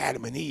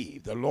Adam and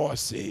Eve. The Lord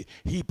said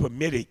he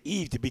permitted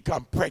Eve to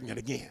become pregnant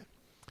again.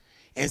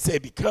 And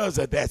said, because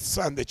of that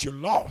son that you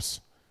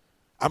lost,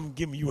 I'm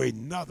giving you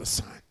another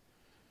son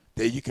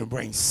that you can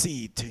bring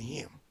seed to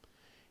him.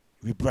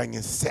 We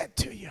bringing Seth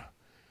to you.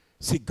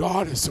 See,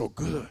 God is so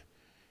good.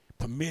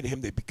 Permit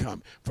him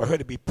for her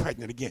to be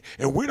pregnant again.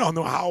 And we don't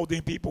know how old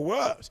them people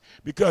was,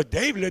 because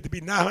David lived to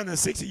be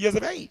 960 years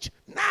of age.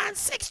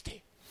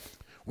 960.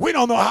 We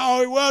don't know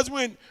how it was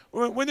when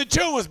the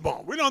child was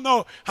born. We don't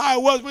know how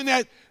it was when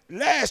that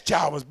last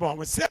child was born,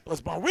 when Seth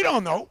was born. We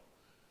don't know.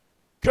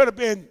 Could have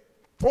been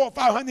 400 or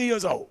 500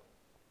 years old.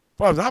 As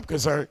far as I'm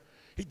concerned.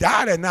 He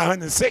died at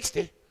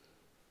 960.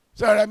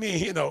 So that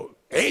means,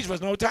 age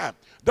was no time.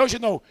 Don't you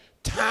know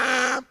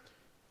time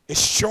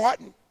is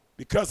shortened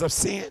because of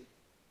sin?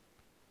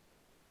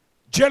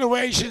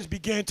 Generations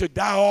began to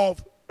die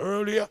off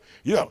earlier.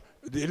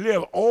 They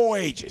live all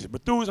ages.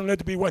 Methuselah lived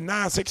to be,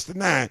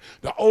 969.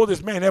 The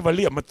oldest man ever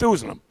lived,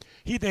 Methuselah.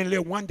 He didn't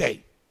live one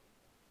day.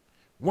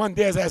 One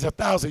day is as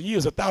 1,000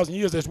 years. 1,000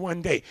 years is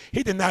one day.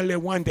 He did not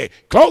live one day.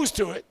 Close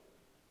to it.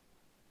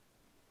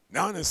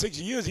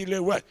 960 years, he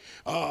lived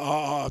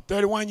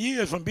 31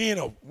 years from being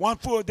one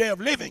full day of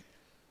living.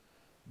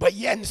 But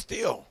yet and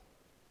still,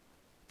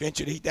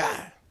 eventually he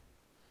died.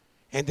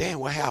 And then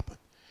what happened?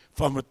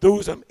 From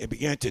Methuselah, it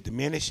began to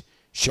diminish,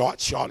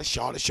 shorter.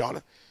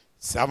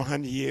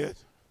 700 years,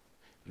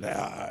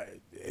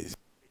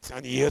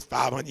 600 years,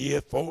 500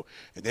 years, 4,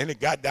 and then it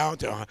got down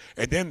to,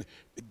 and then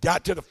it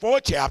got to the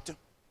 4th chapter,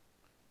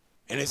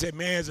 and it said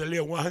man's to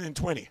live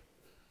 120.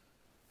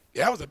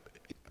 Yeah,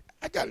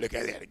 I got to look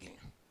at that again.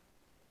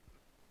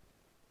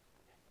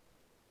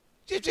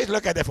 Just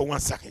look at that for 1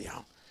 second,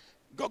 y'all.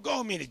 Go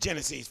with me to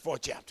Genesis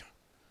 4th chapter.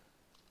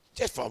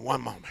 Just for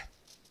one moment.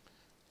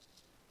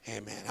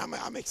 Amen.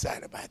 I'm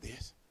excited about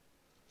this.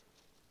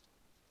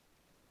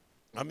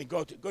 Let me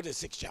go to the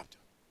 6th chapter.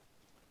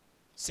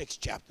 6th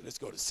chapter. Let's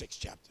go to the 6th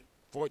chapter.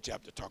 4th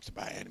chapter talks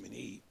about Adam and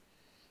Eve.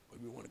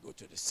 But we want to go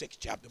to the 6th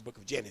chapter, book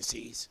of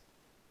Genesis.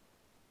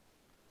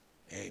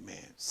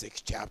 Amen.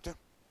 6th chapter.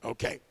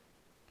 Okay.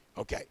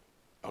 6th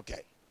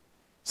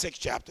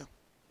chapter.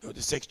 Go to the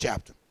 6th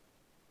chapter.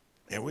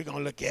 And we're going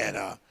to look at,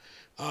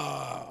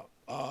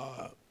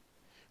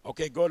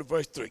 go to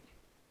verse 3.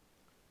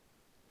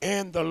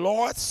 And the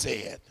Lord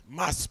said,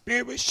 my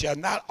spirit shall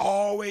not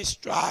always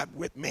strive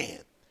with man,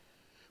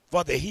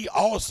 for that he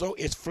also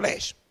is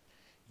flesh.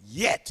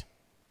 Yet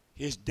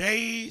his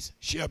days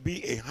shall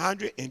be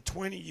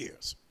 120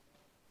 years.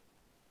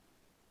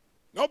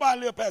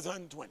 Nobody live past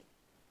 120.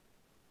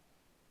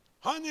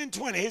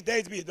 120, his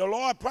days be. The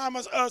Lord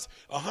promised us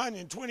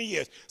 120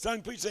 years.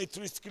 Some people say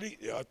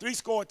three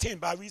score 10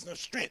 by reason of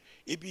strength.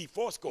 It be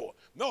 4 score.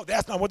 No,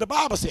 that's not what the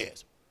Bible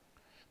says.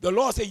 The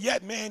Lord said,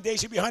 yet man, they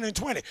should be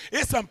 120.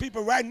 It's some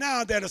people right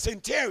now that are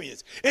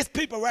centurions. It's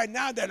people right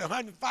now that are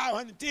 105,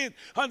 110,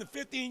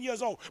 115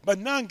 years old. But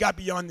none got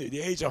beyond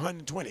the age of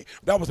 120.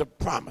 That was a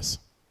promise.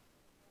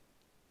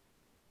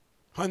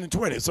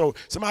 120. So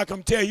somebody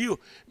come tell you,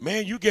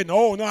 man, you getting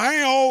old. No, I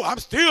ain't old. I'm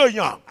still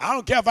young. I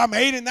don't care if I'm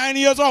 80, 90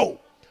 years old.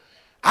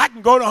 I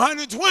can go to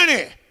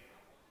 120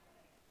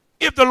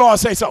 if the Lord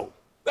say so.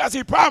 That's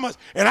his promise.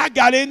 And I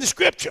got it in the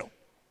scripture.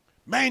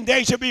 Man,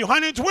 they should be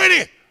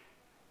 120.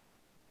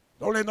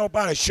 Don't let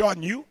nobody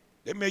shorten you.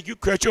 They make you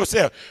curse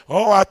yourself.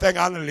 Oh, I think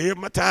I'm going to live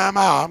my time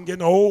out. I'm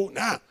getting old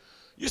now.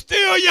 You're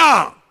still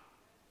young.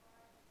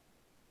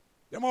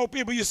 Them old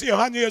people you see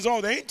 100 years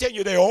old, they ain't telling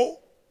you they're old.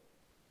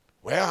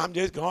 Well, I'm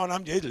just going,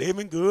 I'm just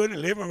living good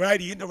and living right,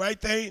 eating the right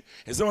thing,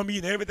 and so I'm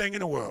eating everything in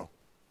the world.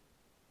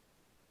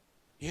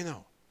 You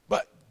know,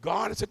 but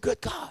God is a good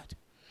God.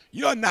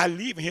 You're not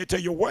leaving here till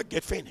your work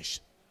get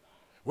finished.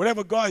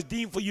 Whatever God's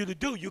deemed for you to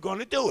do, you're going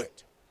to do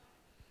it.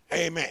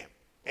 Amen.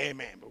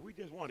 Amen. But we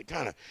just want to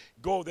kind of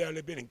go there a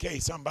little bit in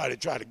case somebody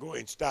try to go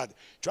and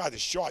try to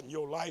shorten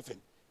your life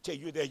and tell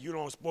you that you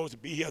don't supposed to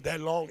be here that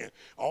long and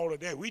all of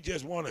that. We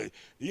just want to,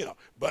 you know.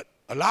 But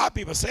a lot of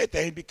people say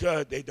things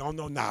because they don't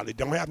know knowledge,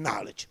 don't have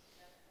knowledge.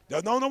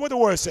 They don't know what the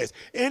word says.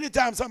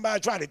 Anytime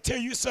somebody try to tell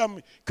you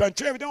something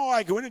contrary, don't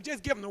argue with them,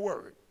 just give them the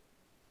word.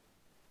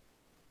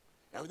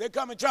 And when they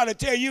come and try to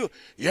tell you,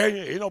 yeah,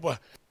 you know, but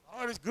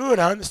all is good,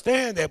 I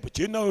understand that, but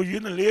you know,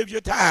 you done live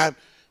your time.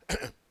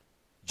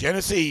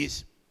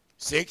 Genesis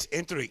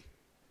 6:3.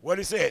 What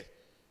it says?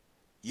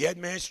 Yet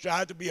man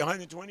strive to be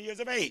 120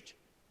 years of age.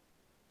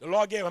 The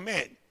Lord gave a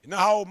man. You know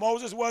how old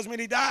Moses was when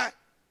he died?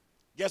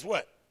 Guess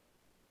what?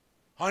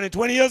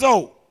 120 years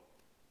old.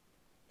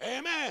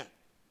 Amen.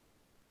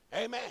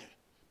 Amen.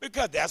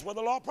 Because that's what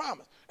the Lord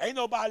promised. Ain't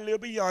nobody live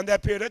beyond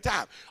that period of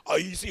time. Oh,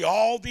 you see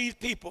all these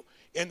people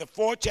in the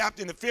 4th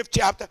chapter, in the 5th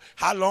chapter,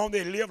 how long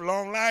they live,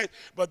 long lives.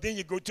 But then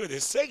you go to the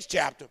 6th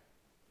chapter.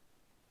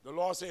 The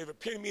Lord said,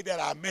 repent of me that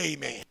I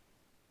made man.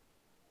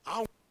 I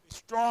want to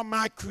destroy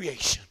my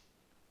creation.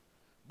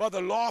 But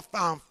the Lord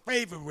found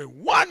favor with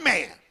one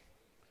man.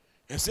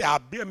 And said, I'll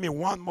build me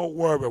one more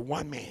word with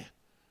one man.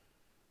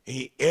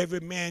 And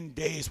every man's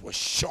days were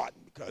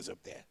shortened because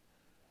of that.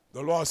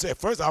 The Lord said,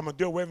 first I'm going to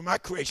do away with my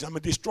creation. I'm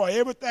going to destroy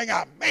everything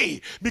I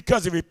made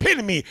because it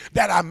repented me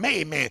that I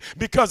made man.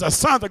 Because the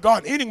sons of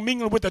God eating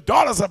mingling with the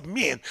daughters of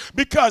men.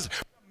 Because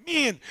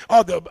men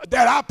are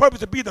that our purpose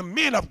to be the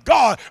men of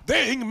God,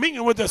 they're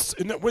mingling with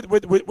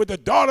the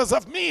daughters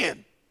of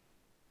men.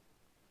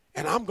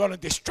 And I'm going to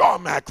destroy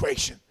my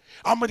creation.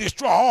 I'm going to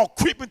destroy all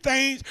creeping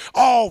things,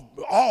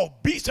 all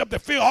beasts of the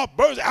field, all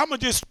birds. I'm going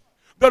to just,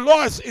 the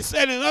Lord is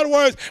saying, in other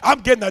words,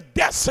 I'm getting a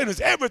death sentence.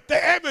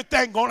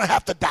 Everything going to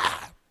have to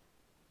die.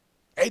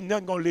 Ain't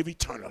nothing going to live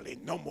eternally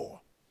no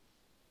more.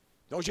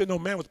 Don't you know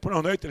man was put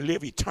on earth to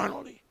live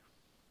eternally?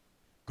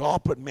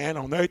 God put man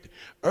on earth.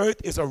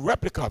 Earth is a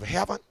replica of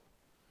heaven.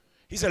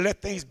 He said,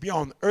 let things be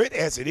on earth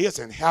as it is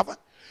in heaven.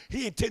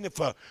 He intended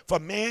for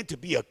man to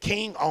be a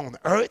king on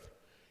earth.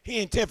 He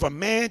intended for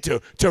man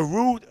to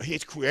rule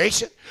his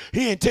creation.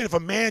 He intended for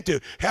man to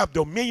have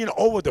dominion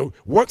over the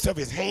works of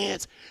his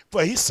hands.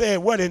 For he said,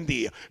 what in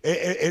the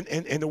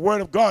word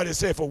of God, it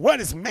said, for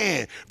what is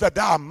man that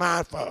thou art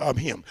mindful of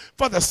him?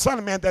 For the son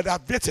of man that thou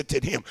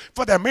visited him.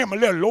 For that man a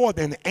little lower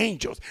than the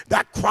angels.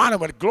 That crown him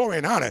with glory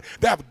and honor.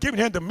 That have given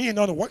him dominion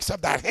on the works of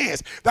thy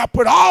hands. That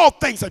put all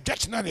things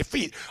subjection under his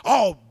feet.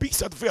 All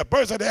beasts of the field,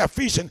 birds of the air,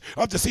 fish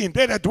of the sea, and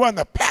they that dwell in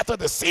the path of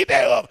the sea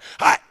thereof.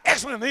 How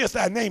excellent is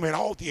thy name in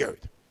all the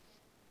earth.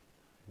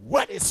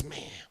 What is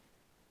man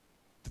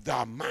that thou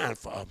art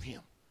mindful of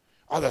him?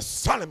 Or the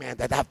son of man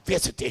that thou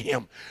visited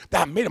him,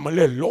 that made him a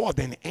little lower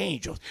than the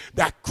angels,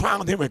 that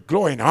crowned him with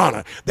glory and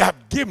honor, that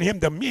have given him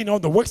dominion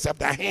on the works of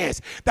thy hands,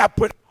 that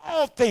put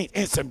all things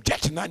in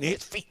subjection under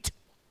his feet.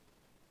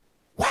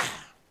 Wow.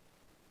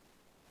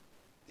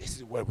 This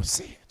is what was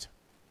said.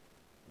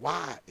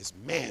 Why is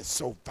man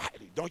so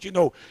vital? Don't you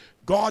know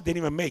God didn't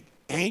even make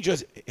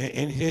angels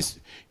in his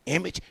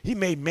image? He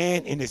made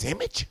man in his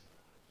image.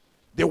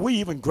 That we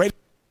even greater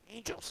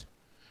angels,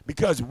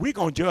 because we're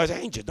going to judge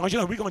angels. Don't you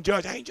know we're going to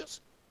judge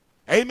angels?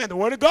 Amen. The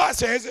word of God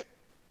says it.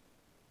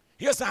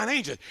 He'll assign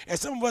angels. And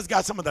some of us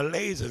got some of the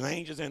laziest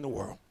angels in the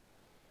world.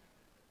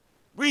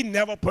 We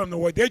never put them to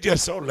work. They're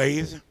just so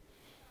lazy.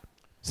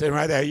 Sitting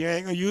right there, you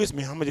ain't going to use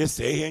me. I'm going to just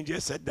stay here and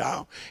just sit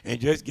down and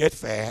just get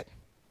fat.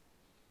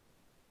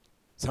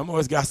 Some of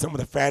us got some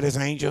of the fattest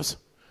angels.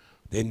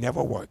 They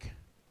never work.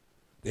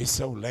 They're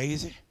so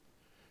lazy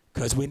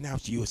because we're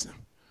not using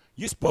them.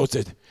 You're supposed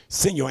to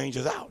send your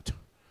angels out.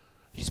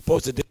 You're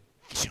supposed to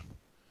dispatch them.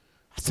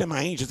 I send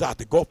my angels out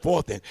to go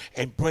forth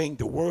and bring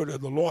the word of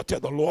the Lord. Tell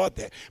the Lord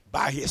that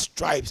by his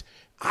stripes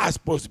I'm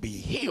supposed to be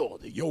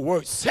healed. Your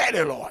word said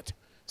it, Lord.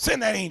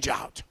 Send that angel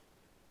out.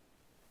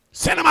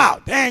 Send them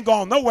out. They ain't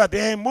going nowhere.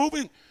 They ain't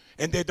moving,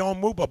 and they don't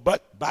move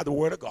but by the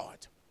word of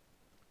God.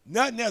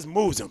 Nothing else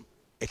moves them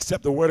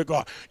except the word of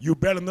God. You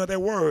better know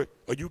that word,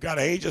 or you got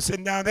an angel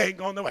sitting down there, ain't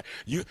going nowhere.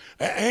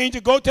 An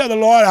angel, go tell the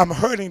Lord, I'm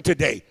hurting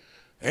today.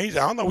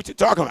 Angel, I don't know what you're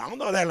talking about. I don't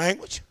know that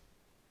language.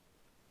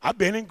 I've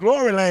been in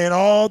glory land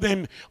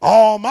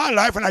all my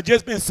life, and I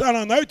just been sent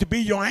on earth to be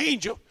your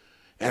angel.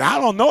 And I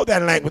don't know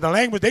that language. The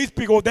language they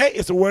speak over there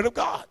is the word of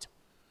God.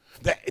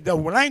 The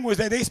language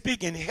that they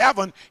speak in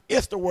heaven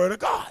is the word of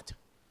God.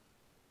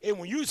 And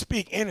when you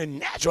speak in a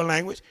natural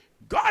language,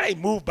 God ain't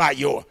moved by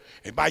your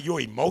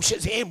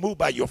emotions. He ain't moved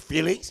by your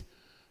feelings.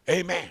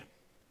 Amen.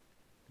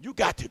 You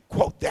got to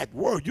quote that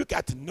word. You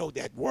got to know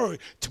that word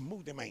to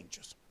move them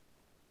angels.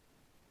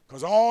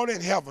 Because all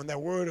in heaven, that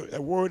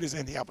word is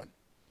in heaven.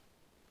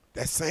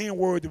 That same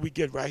word that we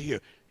get right here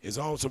is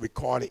also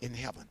recorded in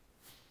heaven.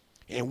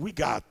 And we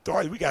got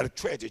authority. We got a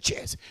treasure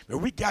chest.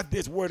 When we got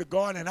this word of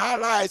God in our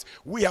lives,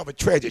 we have a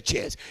treasure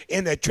chest.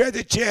 In that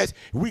treasure chest,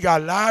 we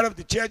got a lot of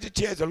the treasure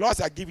chest. The Lord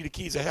said, I give you the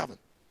keys of heaven.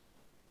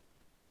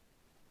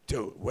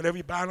 So whatever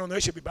you bind on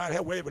earth should be bound in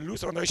heaven. Whatever you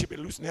loose on earth should be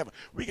loose in heaven.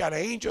 We got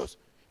angels,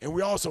 and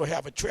we also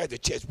have a treasure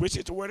chest, which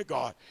is the word of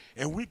God.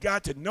 And we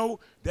got to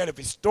know that if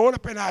it's stored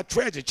up in our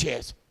treasure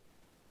chest,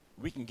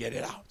 we can get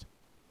it out.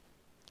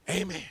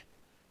 Amen.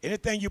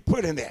 Anything you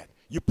put in that,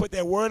 you put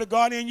that word of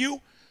God in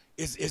you,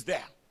 is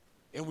there.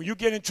 And when you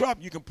get in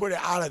trouble, you can put it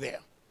out of there.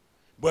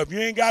 But if you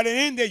ain't got it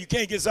in there, you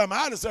can't get something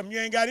out of something you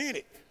ain't got in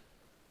it.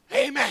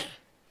 Amen.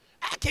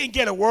 I can't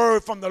get a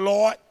word from the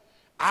Lord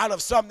out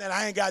of something that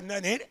I ain't got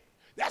nothing in it.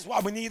 That's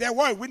why we need that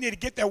word. We need to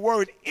get that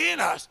word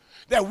in us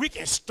that we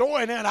can store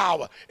it in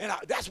our.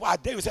 That's why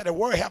David said the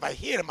word have I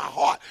hid in my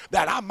heart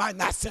that I might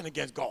not sin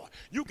against God.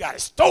 You got to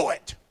store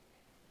it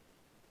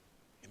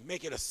and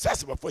make it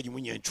accessible for you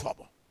when you're in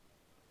trouble.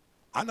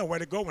 I know where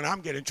to go when I'm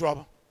getting in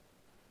trouble.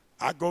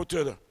 I go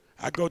to the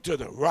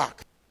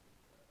rock.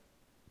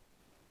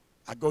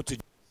 I go to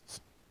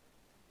Jesus.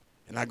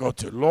 And I go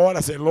to the Lord.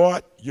 I say,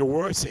 Lord, your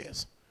word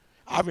says.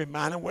 I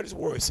remind him what his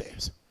word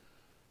says.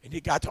 And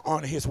he got to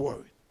honor his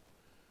word.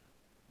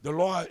 The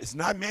Lord is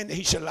not man that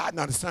he shall lie,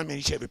 not the son man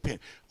he shall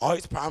repent. All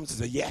his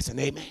promises are yes and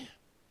amen.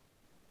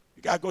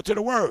 You got to go to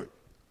the word.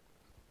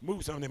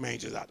 Move some of them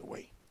angels out of the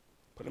way.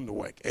 Put them to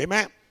work.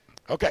 Amen?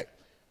 Okay.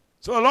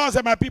 So the Lord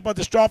said, my people are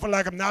distraught for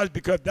lack of knowledge,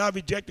 because thou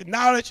rejected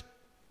knowledge,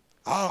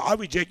 I'll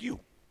reject you.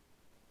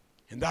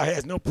 And thou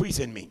hast no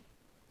priest in me.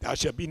 Thou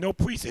shalt be no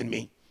priest in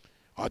me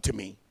or to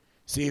me.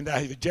 Seeing thou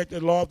hast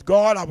rejected the law of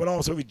God, I would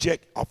also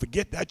reject or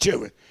forget thy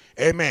children.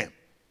 Amen.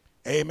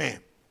 Amen.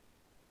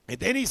 And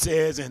then he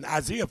says in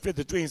Isaiah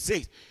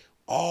 53:6,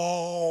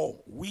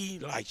 all we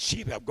like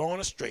sheep have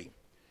gone astray.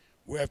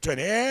 We have turned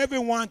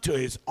everyone to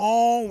his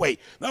own way.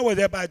 In other words,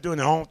 everybody doing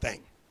their own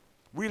thing.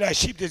 We like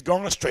sheep that's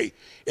gone astray.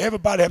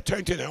 Everybody have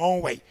turned to their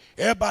own way.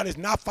 Everybody's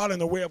not following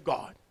the way of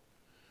God.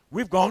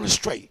 We've gone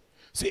astray.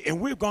 See, and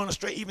we've gone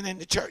astray even in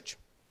the church.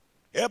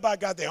 Everybody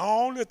got their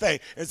own little thing.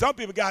 And some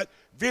people got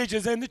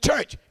visions in the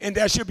church, and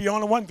there should be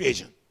only one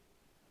vision.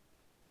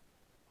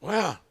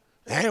 Well,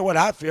 that ain't what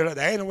I feel. That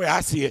ain't the way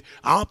I see it.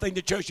 I don't think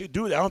the church should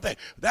do that. I don't think.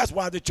 That's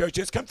why the church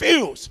is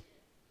confused.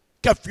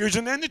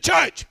 Confusion in the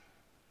church.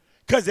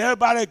 Because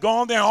everybody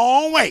going their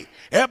own way.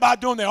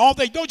 Everybody doing their own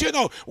thing. Don't you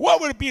know,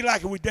 what would it be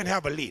like if we didn't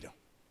have a leader?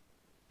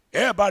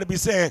 Everybody be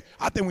saying,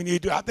 I think we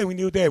need to do, I think we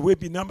need to do that. We'd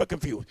be number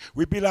confused.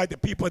 We'd be like the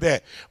people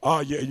that,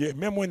 you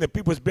remember when the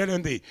people was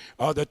building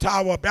the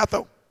Tower of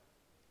Bethel?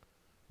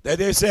 That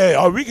they said,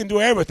 oh, we can do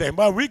everything,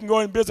 but we can go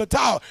and build a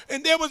tower.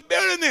 And they was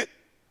building it.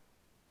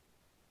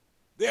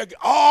 They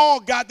all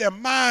got their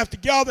minds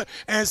together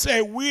and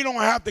say, we don't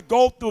have to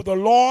go through the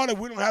Lord and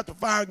we don't have to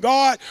find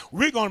God.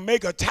 We're going to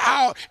make a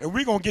tower and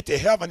we're going to get to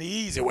heaven the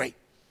easy way.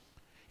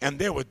 And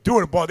they were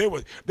doing it, boy.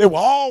 They were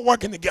all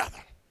working together.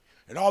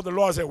 And all the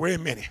Lord said, wait a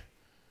minute.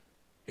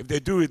 If they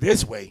do it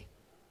this way,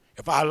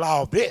 if I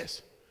allow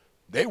this,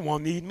 they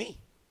won't need me.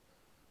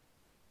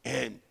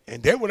 And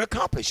they would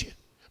accomplish it.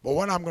 But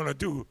what I'm going to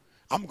do,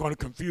 I'm going to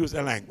confuse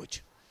their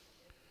language.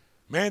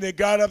 Man, they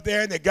got up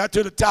there and they got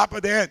to the top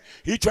of there. And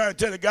he tried to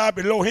tell the guy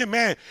below him,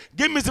 man,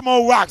 give me some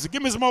more rocks,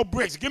 give me some more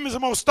bricks, give me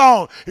some more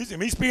stone. He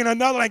said, he's speaking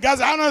another language. God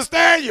said, I don't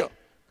understand you.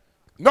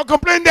 No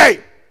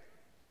comprende.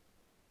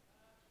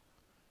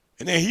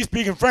 And then he's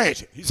speaking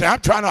French. He said, I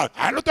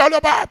don't know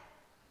about it.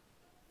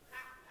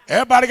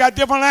 Everybody got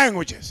different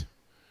languages.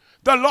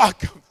 The Lord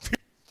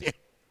confused him.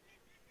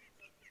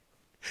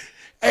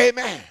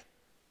 Amen.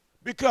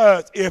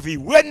 Because if he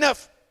wouldn't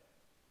have,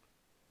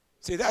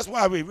 see, that's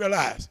why we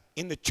realize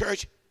in the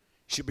church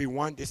should be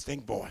one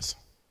distinct voice.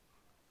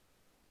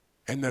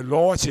 And the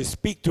Lord should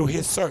speak to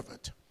his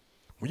servant.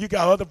 When you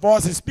got other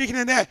voices speaking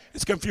in there,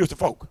 it's confused the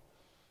folk.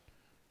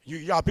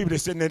 Y'all people that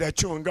sitting there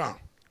chewing gum.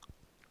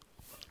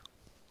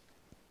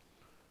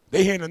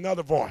 They hearing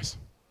another voice.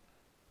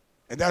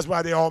 And that's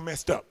why they all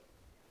messed up.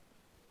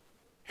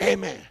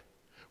 Amen.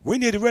 We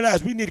need to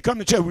realize we need to come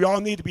to church. We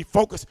all need to be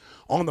focused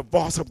on the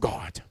voice of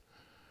God.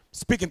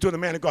 Speaking to the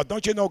man of God.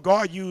 Don't you know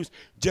God used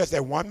just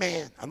that one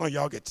man? I know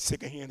y'all get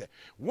sick of hearing that.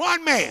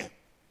 One man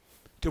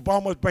to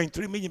almost bring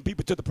 3 million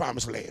people to the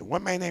promised land.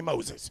 One man named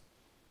Moses.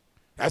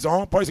 That's the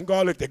only person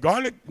God looked at.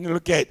 God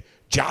looked at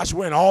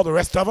Joshua and all the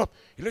rest of them.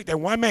 He looked at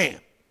one man.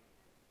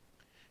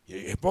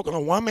 He focused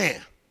on one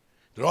man.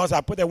 The Lord said,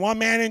 I put that one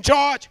man in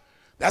charge.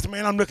 That's the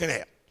man I'm looking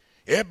at.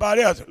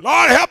 Everybody else,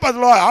 Lord, help us,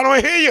 Lord. I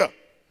don't hear you.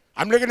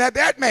 I'm looking at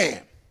that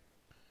man.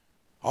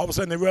 All of a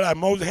sudden, they realized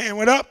Moses' hand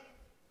went up.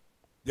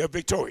 They're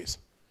victorious.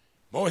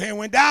 Moses' hand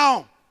went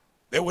down.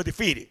 They were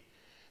defeated.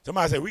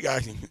 Somebody said, we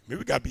got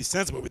to be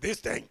sensible with this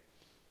thing.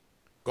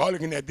 God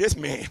looking at this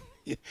man.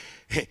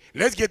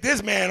 Let's get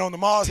this man on the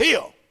Mars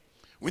Hill.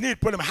 We need to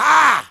put him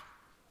high.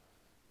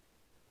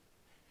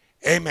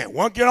 Amen.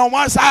 One get on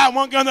one side,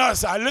 one get on the other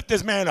side. Lift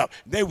this man up.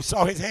 They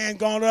saw his hand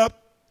going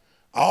up.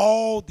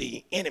 All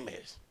the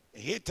enemies,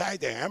 the Hittites,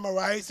 the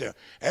Amorites, the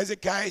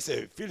Ezekites,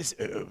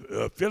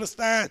 the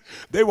Philistines,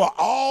 they were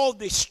all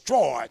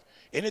destroyed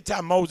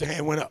anytime Moses'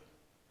 hand went up.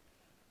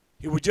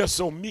 He was just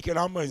so meek and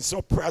humble and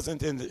so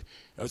present and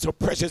so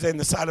precious in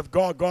the sight of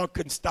God, God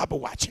couldn't stop or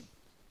watch him.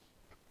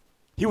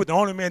 He was the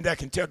only man that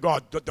can tell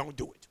God, don't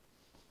do it.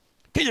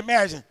 Can you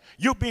imagine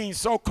you being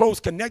so close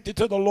connected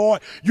to the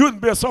Lord? You can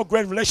build so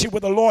great a relationship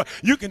with the Lord.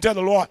 You can tell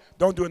the Lord,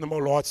 don't do it no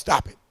more, Lord.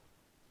 Stop it.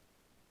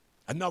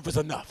 Enough is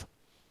enough.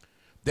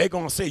 They're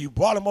going to say you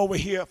brought them over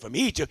here from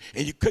Egypt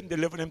and you couldn't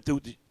deliver them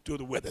through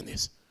the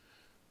wilderness.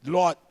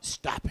 Lord,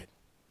 stop it.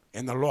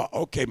 And the Lord,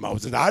 okay,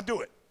 Moses, I'll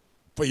do it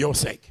for your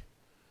sake.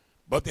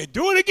 But if they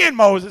do it again,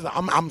 Moses,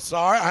 I'm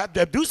sorry. I have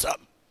to do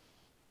something.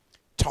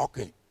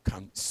 Talking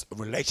comes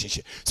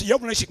relationship. See, your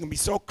relationship can be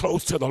so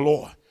close to the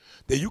Lord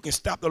that you can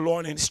stop the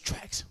Lord in his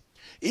tracks.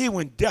 Even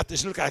when death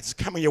is looking like it's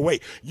coming your way,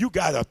 you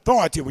got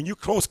authority. When you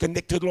close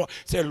connect to the Lord,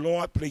 say,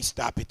 Lord, please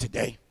stop it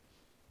today.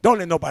 Don't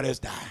let nobody else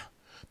die.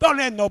 Don't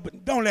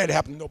let it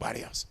happen to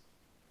nobody else.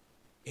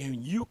 And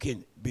you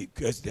can,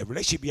 because the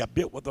relationship you have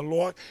built with the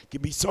Lord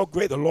can be so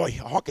great, the Lord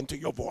hearken to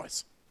your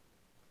voice.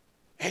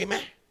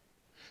 Amen.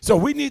 So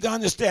we need to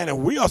understand that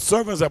we are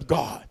servants of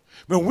God.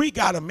 When we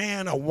got a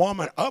man or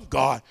woman of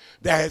God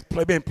that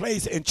has been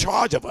placed in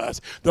charge of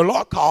us, the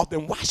Lord called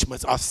them watchmen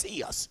or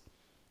seers.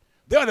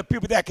 They're the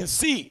people that can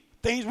see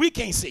things we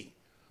can't see.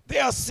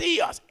 They'll see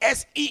us.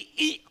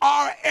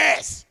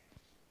 S-E-E-R-S.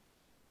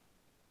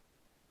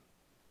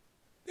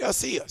 They'll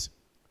see us.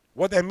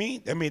 What that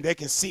mean? That means they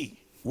can see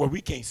what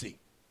we can't see.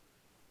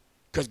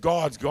 Because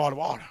God's God of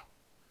order.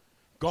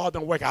 God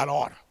don't work out of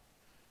order.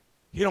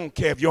 He don't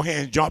care if your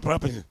hands jump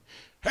up and,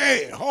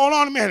 hey, hold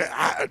on a minute.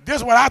 This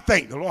is what I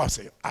think. The Lord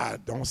said, I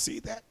don't see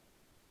that.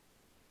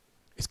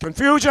 It's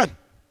confusion.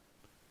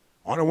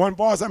 On the one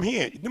voice I'm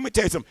hearing. Let me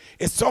tell you something.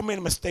 It's so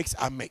many mistakes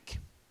I make.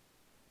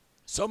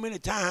 So many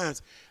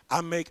times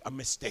I make a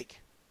mistake.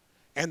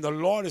 And the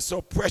Lord is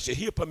so precious.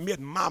 He'll permit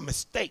my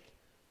mistake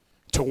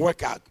to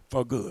work out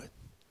for good.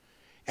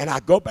 And I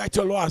go back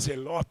to the Lord and say,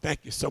 Lord, thank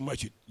you so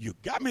much. You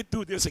got me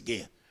through this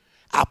again.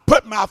 I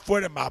put my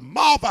foot in my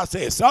mouth. I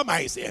said something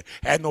I ain't said.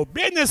 Had no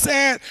business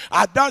saying.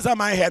 I done something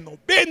I had no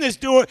business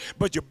doing.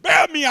 But you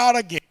bailed me out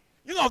again.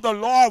 You know the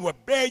Lord will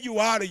bail you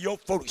out of your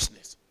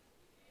foolishness.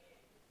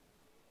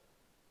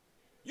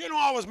 You know,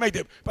 I always make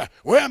them.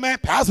 Well, man,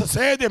 Pastor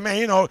said that, man,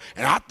 you know,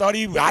 and I thought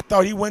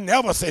he wouldn't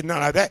ever say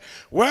none of that.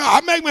 Well,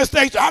 I make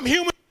mistakes. I'm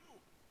human too.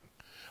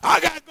 I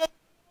got to go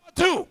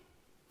too.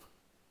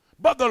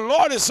 But the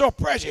Lord is so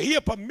precious.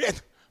 He'll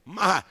permit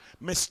my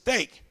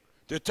mistake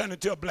to turn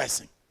into a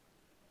blessing.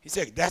 He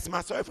said, that's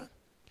my servant.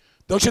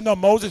 Don't you know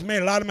Moses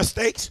made a lot of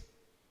mistakes?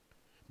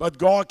 But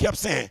God kept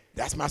saying,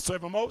 that's my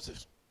servant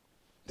Moses.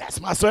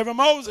 That's my servant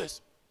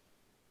Moses.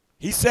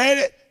 He said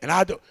it, and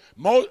I do.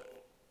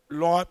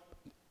 Lord,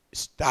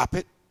 stop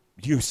it.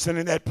 You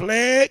sending that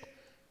plague.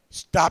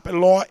 Stop it,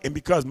 Lord. And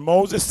because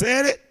Moses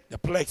said it, the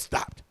plague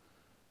stopped.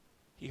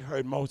 He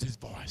heard Moses'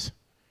 voice.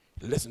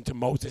 He listened to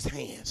Moses'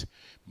 hands.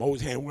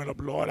 Moses' hand went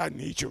up, Lord, I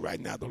need you right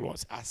now. The Lord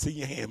said, I see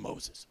your hand,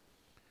 Moses.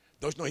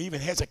 Don't you know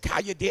even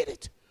Hezekiah did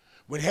it?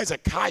 When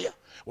Hezekiah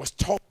was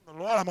told,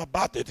 Lord, I'm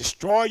about to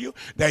destroy you,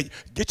 that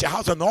get your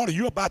house in order,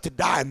 you're about to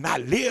die and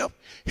not live.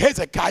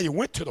 Hezekiah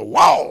went to the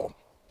wall.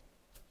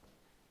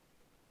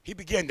 He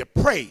began to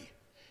pray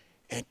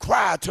and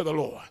cry to the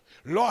Lord.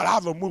 Lord,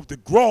 I've removed the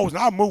groves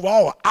and I've removed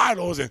all the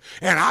idols and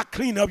I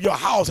cleaned up your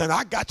house and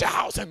I got your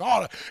house in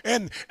order.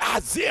 And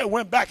Isaiah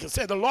went back and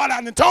said, the Lord,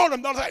 I told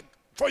him,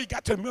 before you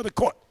got to the middle of the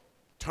court,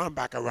 turn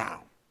back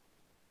around.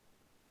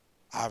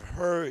 I've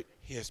heard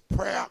his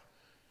prayer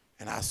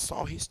and I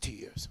saw his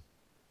tears.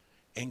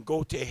 And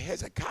go to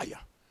Hezekiah.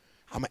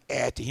 I'm going to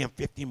add to him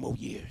 50 more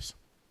years.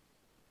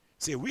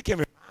 See, we can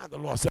remind the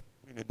Lord something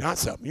when you've done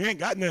something. You ain't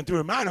got nothing to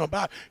remind him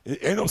about.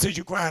 Ain't no sense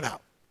you crying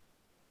out.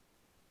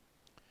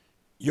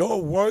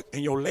 Your work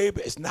and your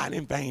labor is not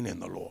in vain in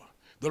the Lord.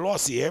 The Lord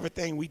sees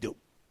everything we do.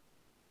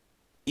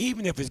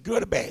 Even if it's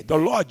good or bad, the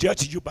Lord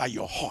judges you by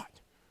your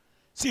heart.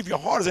 See, if your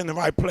heart is in the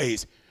right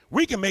place,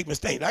 we can make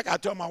mistakes. Like I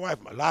told my wife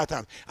a lot of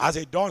times, I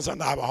say, doing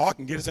something out of our heart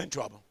can get us in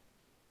trouble.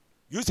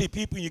 You see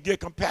people, you get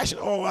compassion.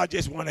 Oh, I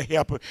just want to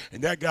help her.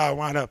 And that guy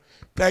wind up,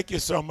 thank you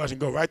so much, and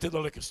go right to the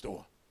liquor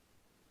store.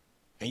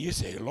 And you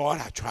say, Lord,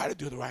 I try to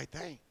do the right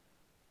thing.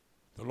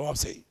 The Lord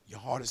say, your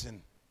heart is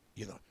in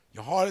You know,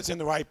 your heart is in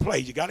the right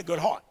place. You got a good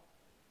heart,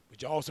 but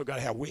you also got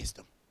to have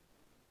wisdom.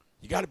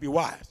 You got to be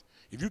wise.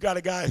 If you got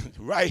a guy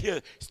right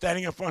here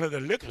standing in front of the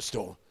liquor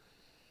store,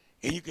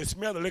 and you can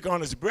smell the liquor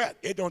on his breath,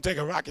 it don't take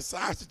a rocket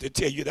scientist to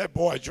tell you that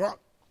boy is drunk.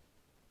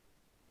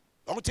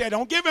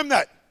 Don't give him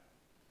that,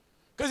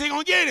 because he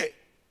going to get it.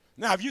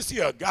 Now, if you see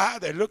a guy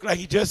that look like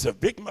he's just a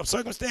victim of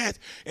circumstance,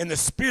 in the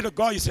Spirit of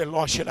God, you say,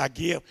 Lord, should I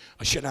give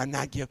or should I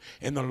not give?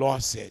 And the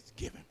Lord said,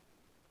 give him.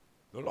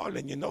 The Lord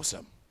letting you know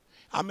something.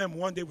 I remember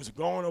one day was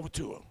going over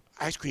to an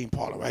ice cream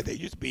parlor right there. It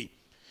used to be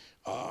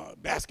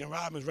Baskin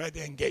Robbins right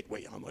there in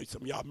Gateway. I don't know if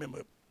some of y'all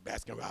remember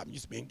Baskin Robbins.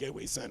 Used to be in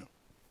Gateway Center.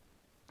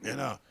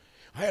 And I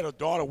had a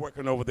daughter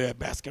working over there at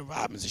Baskin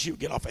Robbins, and she would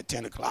get off at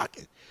 10 o'clock.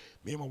 And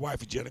me and my wife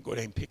would generally go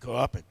there and pick her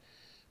up and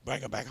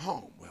bring her back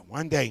home. Well,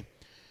 one day,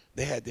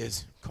 they had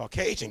this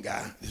Caucasian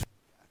guy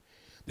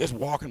just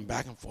walking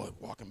back and forth.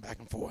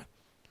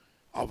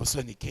 All of a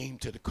sudden, he came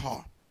to the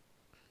car.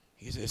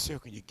 He said, sir,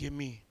 can you give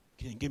me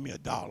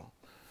 $1?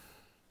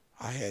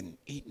 I hadn't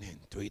eaten in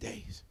 3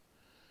 days.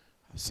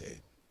 I said,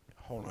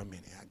 hold on a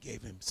minute. I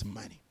gave him some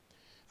money.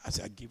 I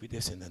said, I give you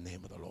this in the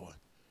name of the Lord.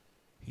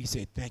 He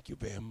said, thank you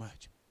very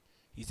much.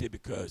 He said,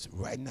 because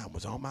right now it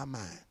was on my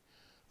mind.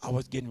 I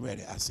was getting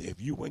ready. I said,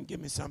 if you wouldn't give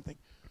me something,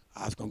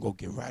 I was going to go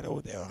get right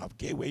over there off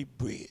Gateway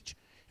Bridge,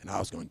 and I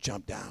was going to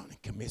jump down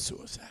and commit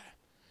suicide.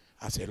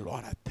 I said,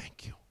 Lord, I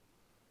thank you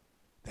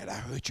that I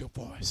heard your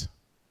voice.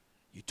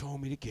 You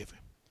told me to give him.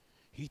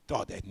 He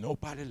thought that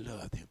nobody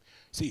loved him.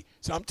 See,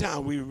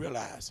 sometimes we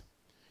realize,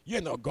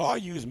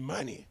 God used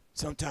money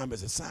sometimes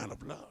as a sign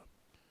of love.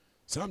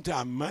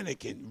 Sometimes money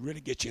can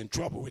really get you in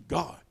trouble with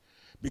God,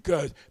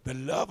 because the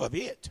love of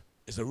it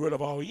is the root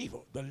of all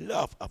evil. The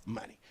love of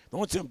money.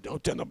 Don't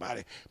tell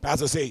nobody.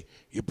 Pastor say,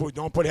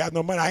 don't have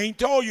no money. I ain't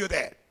told you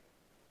that.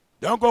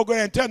 Don't go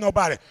there and tell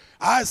nobody.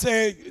 I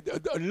say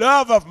the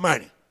love of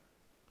money.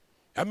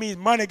 That means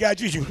money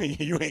got you.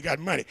 You ain't got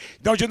money.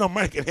 Don't you know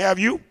money can have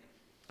you?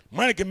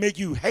 Money can make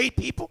you hate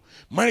people.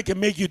 Money can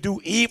make you do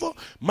evil.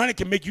 Money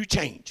can make you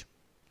change.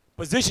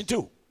 Position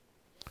too.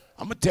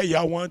 I'm going to tell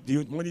y'all one of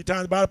these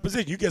times about a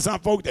position. You get some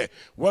folk that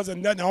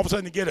wasn't nothing, all of a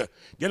sudden to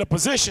get a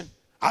position.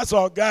 I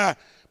saw a guy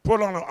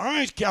put on an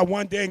orange cap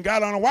one day and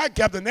got on a white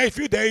cap the next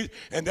few days,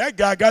 and that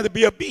guy got to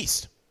be a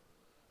beast.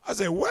 I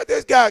said, where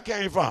this guy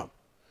came from?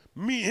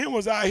 Me and him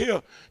was out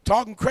here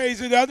talking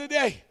crazy the other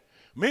day.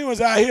 Me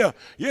was out here,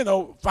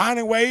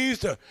 finding ways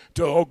to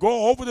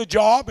go over the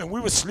job, and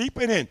we were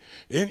sleeping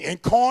in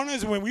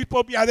corners when we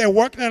supposed to be out there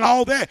working and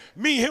all that.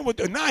 Me and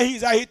him, now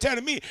he's out here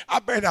telling me I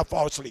better not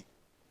fall asleep.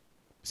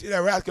 See, that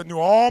rascal knew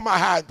all my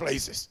hiding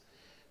places.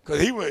 Because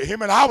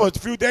him and I was a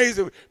few days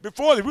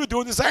before, we were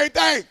doing the same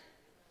thing.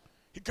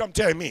 He come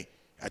telling me,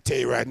 I tell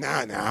you right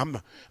now,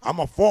 I'm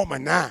a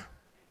foreman now.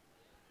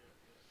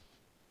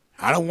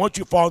 I don't want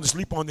you falling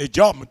asleep on this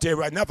job. I'm going to tell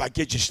you right now, if I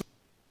get you sleep,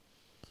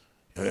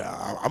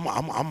 I'm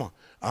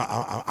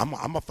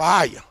a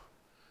fire you.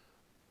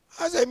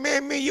 I said,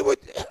 man,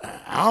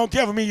 I don't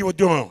care for me you were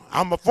doing.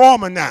 I'm a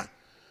foreman now.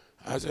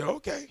 I said,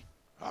 okay.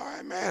 All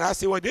right, man, I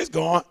see where this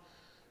going.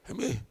 Let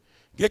me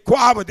get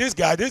quiet with this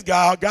guy. This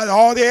guy got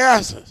all the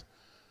answers.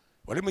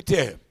 Well, let me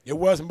tell you, it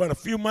wasn't but a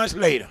few months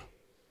later,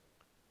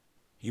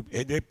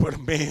 they put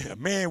a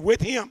man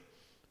with him,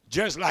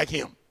 just like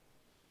him,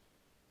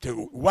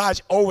 to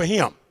watch over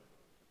him,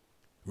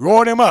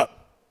 rolled him up.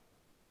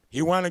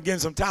 He wanted to get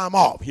some time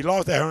off. He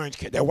lost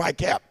that white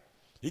cap.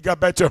 He got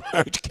back to an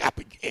orange cap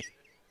again.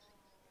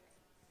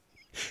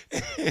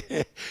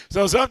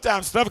 So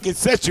sometimes stuff can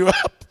set you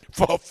up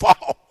for a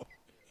fall.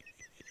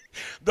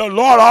 The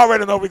Lord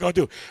already know what we're going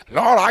to do.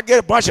 Lord, I get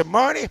a bunch of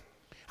money.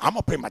 I'm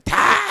going to pay my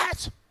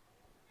tithes.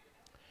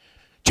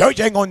 Church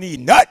ain't going to need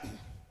nothing.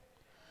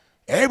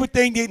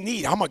 Everything they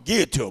need, I'm going to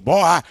give it to them.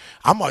 Boy,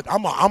 I'm going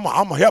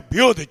to help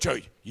build the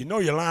church. You know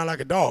you're lying like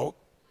a dog.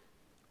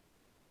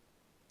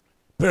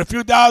 Put a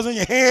few dollars in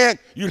your hand,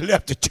 you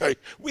left the church.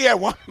 We had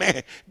one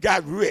man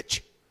got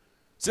rich,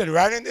 sitting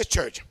right in this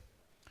church.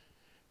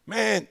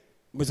 Man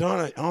was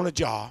on a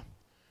job,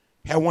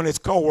 had one of his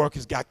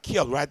co-workers got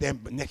killed right there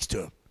next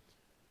to him.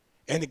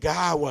 And the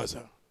guy was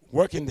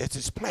working at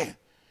this plant.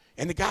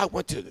 And the guy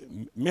went to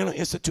the mental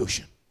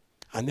institution.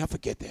 I'll never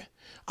forget that.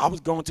 I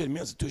was going to the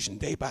mental institution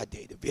day by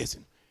day to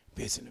visit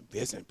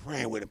him,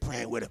 praying with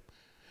him.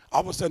 All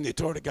of a sudden, they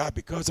told the guy,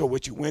 because of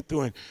what you went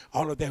through and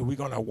all of that, we're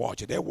going to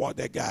watch it. They watched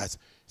that guy's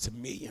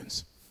some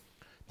millions.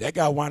 That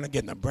guy wound up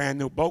getting a brand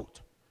new boat,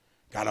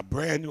 got a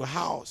brand new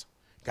house,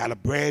 got a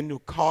brand new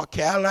car,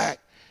 Cadillac,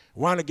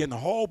 wound up getting a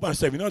whole bunch of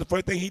stuff. You know the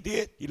first thing he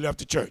did? He left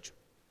the church.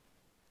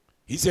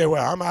 He said,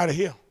 well, I'm out of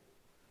here.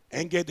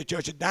 Ain't gave the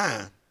church a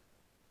dime.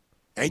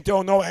 Ain't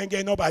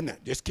gave nobody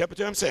nothing. Just kept it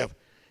to himself.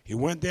 He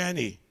went there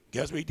and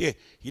guess what he did?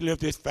 He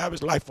lived this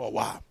fabulous life for a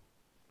while.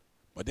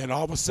 But then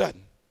all of a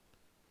sudden,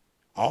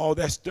 all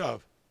that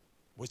stuff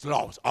was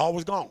lost, all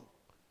was gone.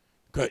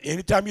 Because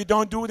anytime you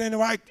don't do it in the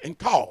right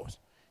cause,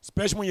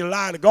 especially when you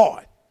lie to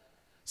God.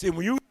 See,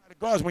 when you lie to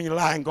God is when you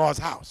lie in God's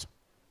house.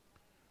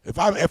 If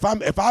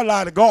I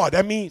lie to God,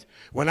 that means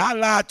when I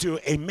lie to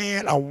a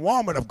man, a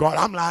woman of God,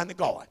 I'm lying to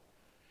God.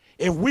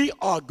 If we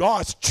are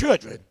God's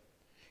children,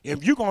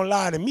 if you're going to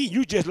lie to me,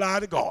 you just lie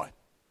to God.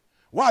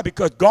 Why?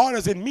 Because God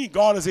is in me,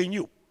 God is in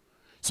you.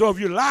 So if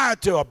you lie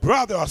to a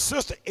brother or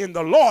sister in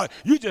the Lord,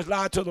 you just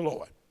lie to the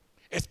Lord.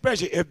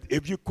 Especially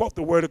if you quote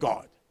the word of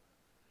God.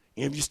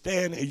 And if you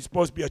stand and you're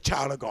supposed to be a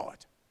child of God.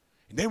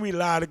 And then we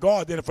lie to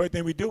God, then the first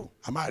thing we do,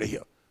 I'm out of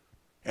here.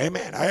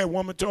 Amen. I had a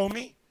woman told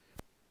me,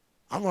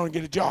 I'm going to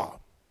get a job.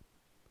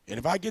 And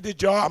if I get the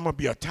job, I'm going to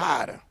be a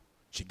tither.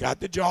 She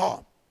got the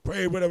job.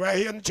 Prayed with her right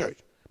here in the church.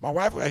 My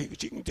wife, right here,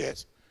 she can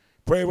test.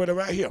 Prayed with her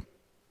right here.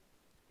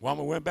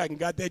 Woman went back and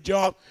got that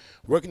job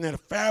working in a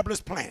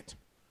fabulous plant.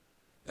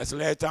 That's the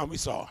last time we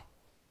saw her.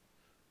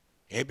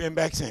 Ain't been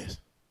back since.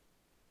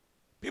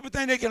 People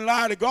think they can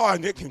lie to God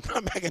and they can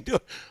come back and do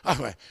it.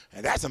 I'm like,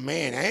 that's a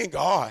man, that ain't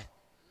God.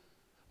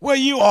 Well,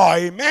 you are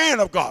a man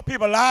of God.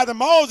 People lie to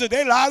Moses,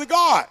 they lie to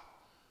God.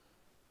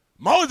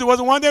 Moses was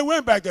the one that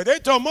went back there. They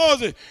told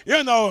Moses,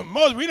 you know,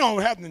 Moses, we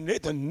don't have to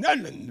listen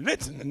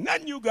to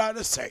nothing you got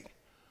to say.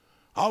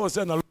 All of a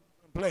sudden, the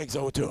plagues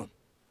over to him.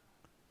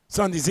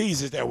 Some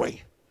diseases that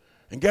way.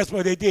 And guess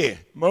what they did?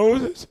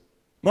 Moses.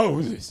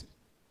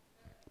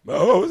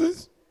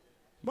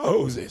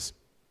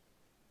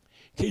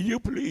 Can you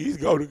please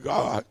go to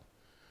God?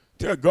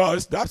 Tell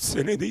God, stop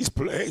sending these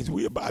plagues.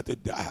 We're about to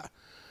die.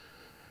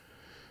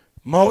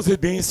 Moses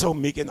being so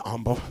meek and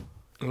humble.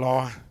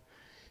 Lord,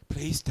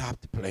 please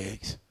stop the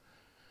plagues.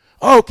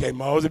 Okay,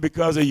 Moses,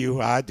 because of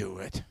you, I do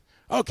it.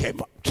 Okay,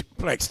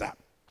 plague stop.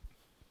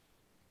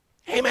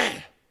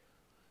 Amen.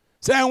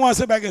 So I don't want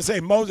to sit back and say,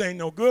 Moses ain't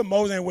no good.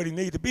 Moses ain't what he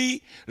need to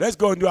be. Let's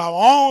go and do our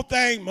own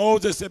thing.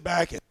 Moses sit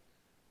back and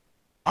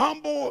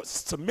humble,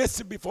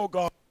 submissive before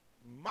God,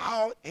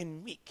 mild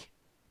and meek.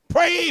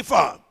 Pray for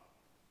him.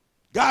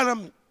 Got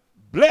him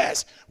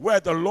blessed where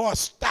the Lord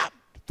stopped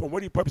from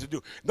what he purposed to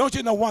do. Don't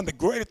you know one of the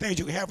greatest things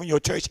you can have in your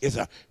church is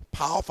a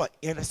powerful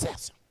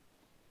intercessor?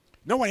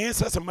 You know what an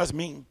intercessor must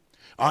mean?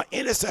 An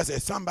intercessor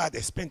is somebody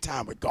that spend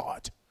time with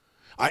God.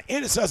 An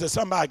intercessor is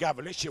somebody that got a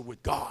relationship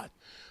with God.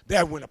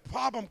 That when a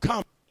problem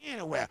comes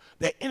anywhere,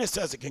 that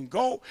intercessor can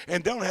go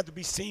and they don't have to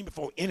be seen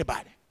before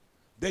anybody.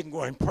 They can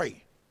go and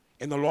pray,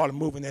 and the Lord will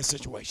move in that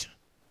situation.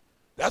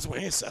 That's what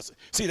intercessor.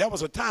 See, that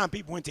was a time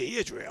people went to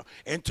Israel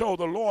and told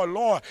the Lord,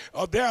 Lord,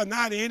 are there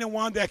not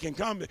anyone that can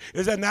come?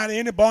 Is there not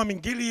any balm in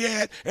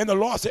Gilead? And the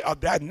Lord said, are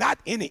there not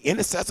any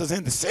intercessors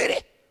in the city?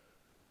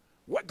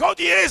 What? Go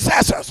to the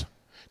intercessors.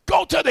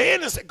 Go to the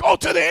intercessor. Go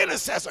to the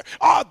intercessor.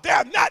 Are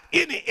there not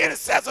any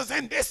intercessors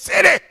in this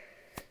city?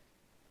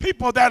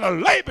 People that are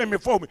laboring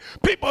before me.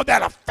 People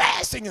that are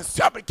fasting and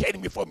supplicating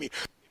before me.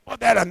 People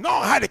that are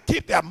know how to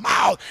keep their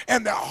mouth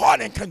and their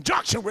heart in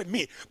conjunction with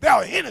me. They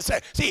are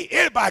intercessors. See,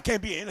 everybody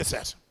can't be an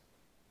intercessor.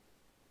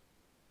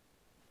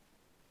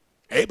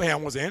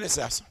 Abraham was an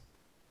intercessor.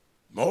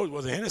 Moses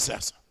was an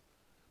intercessor.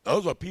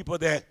 Those were people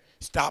that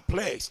stopped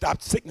plagues,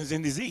 stopped sickness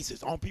and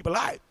diseases on people's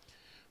lives.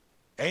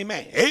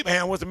 Amen.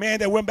 Abraham was the man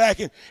that went back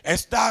and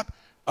stopped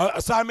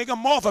Sodom and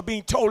Gomorrah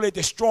being totally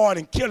destroyed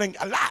and killing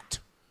a lot.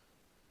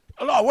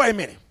 Lord, wait a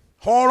minute.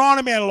 Hold on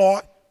a minute,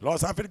 Lord. Lord,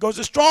 it's time for it to go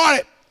destroy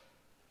it.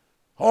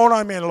 Hold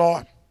on a minute,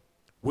 Lord.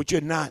 Would you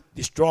not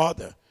destroy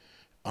the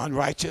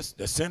unrighteous,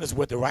 the sinners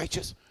with the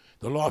righteous?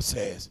 The Lord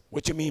says,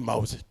 what you mean,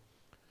 Moses?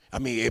 I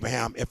mean,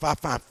 Abraham, if I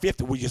find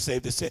 50, will you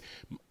save the sin?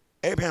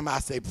 Abraham, I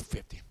save for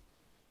 50.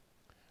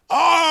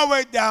 All the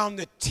way down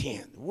to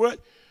 10. What?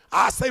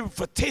 I save it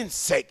for 10's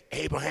sake,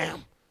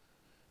 Abraham.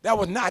 That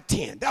was not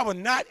 10. That was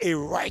not a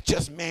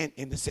righteous man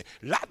in the city.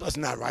 Lot was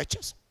not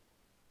righteous.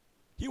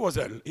 He was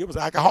an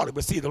alcoholic.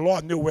 But see, the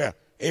Lord knew where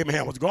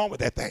Abraham was going with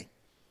that thing.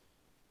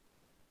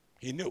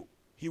 He knew.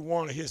 He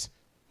wanted his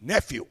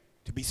nephew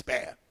to be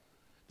spared.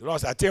 The Lord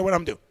said, I tell you what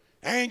I'm doing.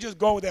 I ain't just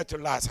go there to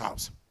Lot's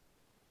house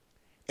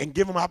and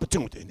give him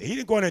opportunity. He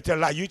didn't go in there and tell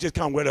Lot, you just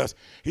come with us.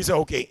 He said,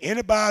 okay,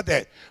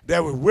 anybody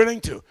that was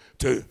willing to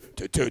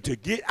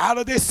get out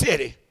of this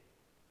city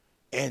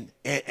and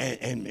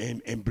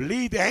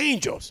believe the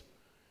angels,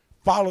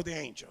 follow the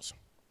angels.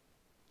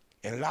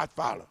 And Lot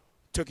followed.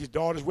 Took his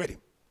daughters with him.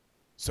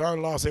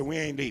 Son-in-law said, we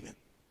ain't leaving.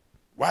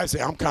 Wife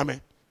said, I'm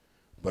coming.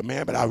 But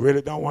I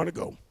really don't want to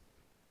go.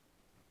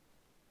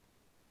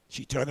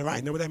 She turned around.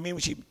 You know what that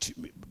means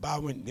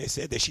when they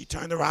said that she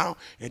turned around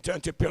and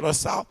turned to a pillar of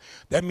salt?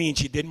 That means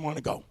she didn't want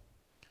to go.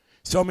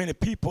 So many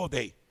people,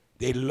 they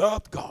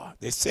loved God.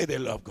 They say they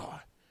love God.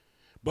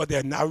 But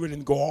they're not willing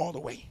to go all the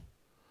way.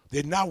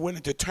 They're not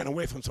willing to turn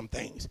away from some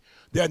things.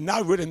 They're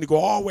not willing to go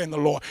all the way in the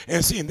Lord.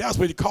 And see, and that's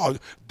what he calls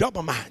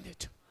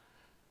double-minded.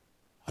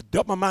 A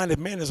double-minded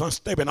man is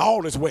unstable in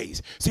all his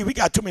ways. See, we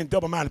got too many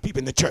double-minded people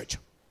in the church.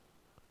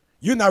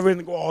 You're not willing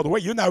to go all the way.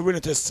 You're not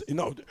willing to,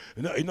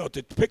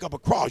 to pick up a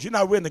cross. You're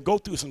not willing to go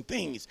through some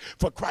things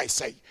for Christ's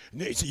sake.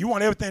 So you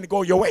want everything to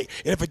go your way.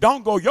 And if it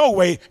don't go your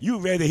way,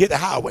 you're ready to hit the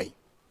highway.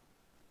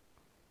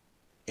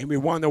 And we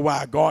wonder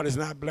why God is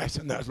not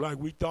blessing us like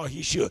we thought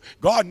he should.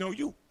 God knows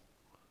you.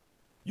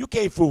 You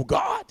can't fool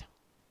God.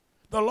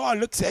 The Lord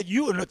looks at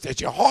you and looks at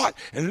your heart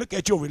and look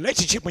at your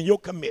relationship and your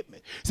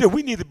commitment. See,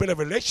 we need to build a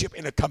relationship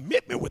and a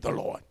commitment with the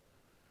Lord.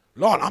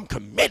 Lord, I'm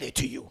committed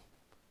to you.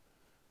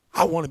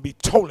 I want to be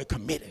totally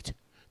committed.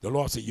 The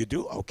Lord said, you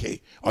do?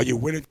 Okay. Are you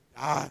willing to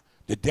die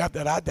the death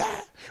that I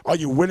died? Are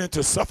you willing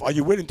to suffer? Are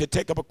you willing to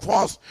take up a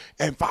cross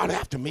and follow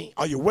after me?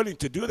 Are you willing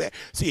to do that?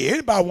 See,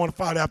 anybody want to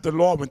follow after the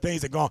Lord when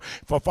things are gone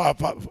for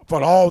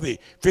all the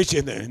fish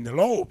in the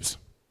loaves?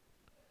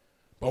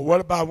 But what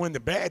about when the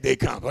bad day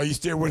comes? Are you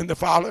still willing to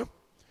follow him?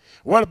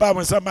 What about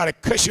when somebody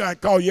cuss you out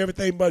and call you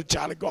everything but a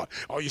child of God?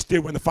 Are you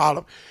still willing to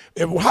follow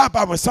him? How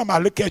about when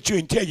somebody look at you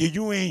and tell you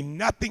you ain't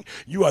nothing,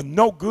 you are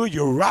no good,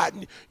 you're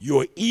rotten,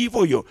 you're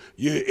evil, you're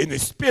and they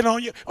spit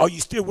on you? Are you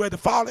still willing to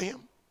follow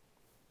him?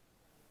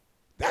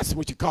 That's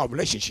what you call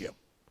relationship.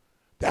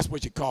 That's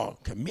what you call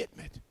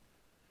commitment.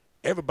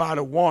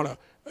 Everybody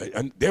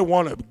they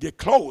want to get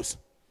close,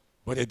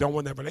 but they don't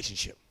want that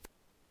relationship.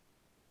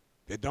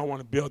 They don't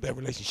want to build that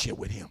relationship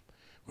with him.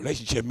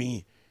 Relationship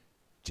means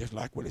just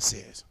like what it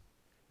says.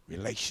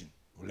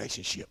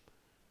 Relationship.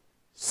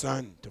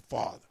 Son to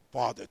father,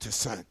 father to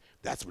son.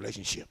 That's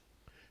relationship.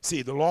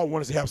 See, the Lord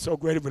wants us to have so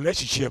great a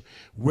relationship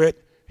with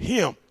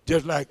him,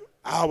 just like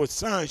our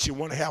sons should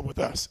want to have with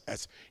us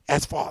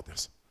as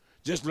fathers.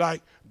 Just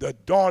like the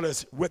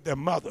daughters with their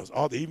mothers,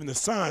 or even the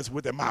sons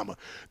with their mama.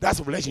 That's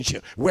a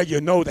relationship where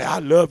you know that I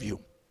love you,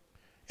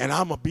 and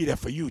I'm going to be there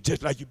for you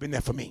just like you've been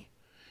there for me.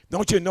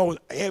 Don't you know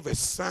every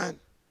son,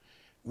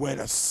 when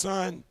a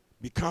son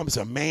becomes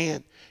a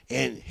man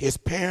and his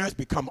parents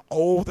become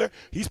older,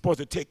 he's supposed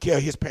to take care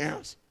of his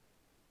parents?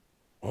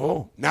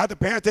 Oh, now the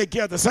parents take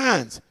care of the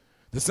sons.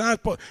 The sons,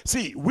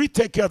 see, we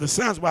take care of the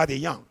sons while they're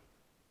young.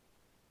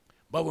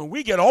 But when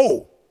we get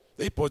old,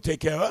 they're supposed to take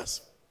care of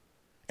us.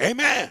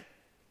 Amen.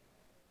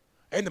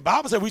 And the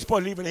Bible says we're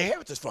supposed to leave an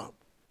inheritance for them.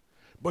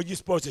 But you're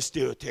supposed to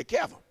still take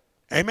care of them.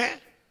 Amen.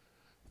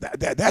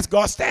 That's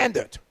God's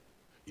standard.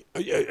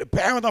 Parents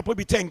aren't supposed to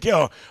be taking care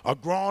of a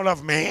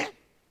grown-up man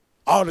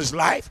all his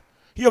life.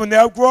 He'll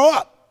never grow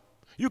up.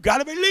 You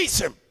got to release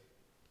him.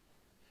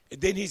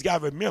 And then he's got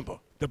to remember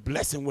the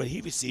blessing when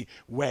he received,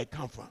 where it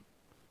come from.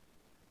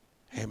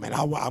 Amen.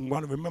 I'm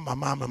going to remember my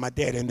mom and my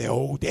dad in their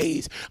old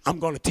days. I'm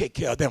going to take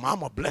care of them. I'm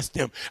going to bless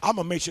them. I'm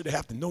going to make sure they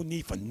have no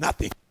need for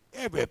nothing.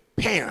 Every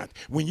parent,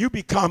 when you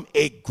become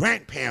a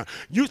grandparent,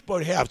 you're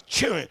supposed to have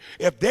children.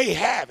 If they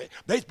have it,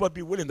 they're supposed to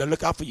be willing to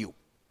look out for you.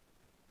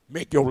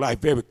 Make your life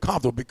very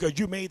comfortable because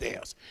you made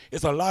theirs.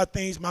 It's a lot of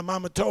things my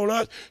mama told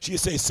us. She'd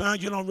say,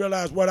 son, you don't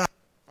realize what I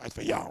fight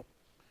for y'all.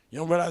 You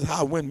don't realize how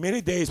I went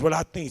many days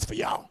without things for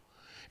y'all.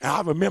 And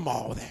I remember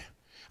all that.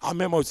 I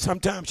remember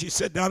sometimes she'd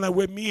sit down there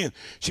with me, and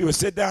she would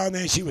sit down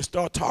there and she would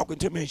start talking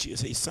to me, and she'd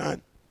say,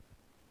 son,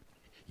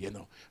 you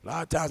know, a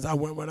lot of times I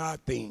went without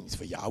things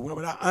for y'all. I went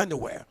without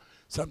underwear,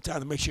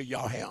 sometimes to make sure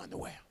y'all had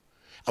underwear.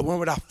 I went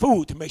without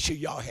food to make sure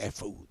y'all had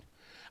food.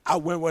 I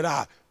went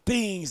without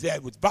things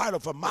that was vital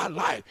for my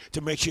life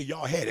to make sure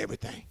y'all had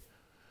everything.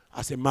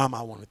 I said, Mama,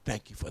 I want to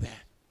thank you for that.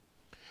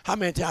 How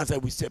many times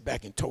have we sat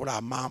back and told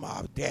our mama,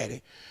 our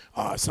daddy,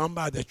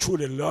 somebody that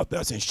truly loved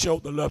us and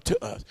showed the love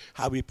to us,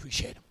 how we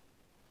appreciate them?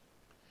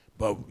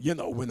 But, you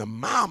know, when a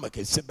mama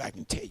can sit back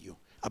and tell you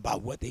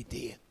about what they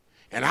did,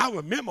 and I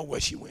remember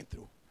what she went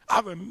through. I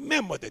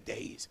remember the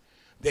days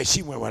that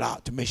she went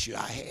without to make sure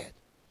I had.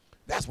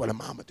 That's what a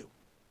mama do.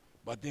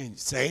 But then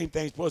same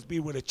thing's supposed to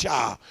be with a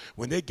child.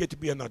 When they get to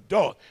be an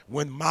adult,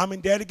 when mom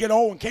and daddy get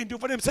old and can't do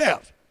for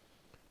themselves,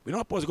 we're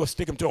not supposed to go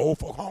stick them to an old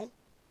folk home.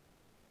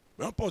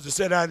 We're not supposed to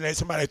sit down and let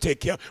somebody take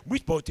care of them. We're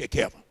supposed to take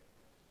care of them.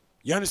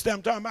 You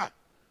understand what I'm talking about?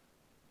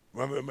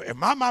 If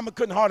my mama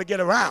couldn't hardly get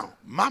around,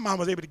 my mama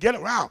was able to get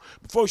around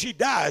before she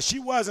died. She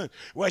wasn't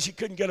where she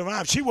couldn't get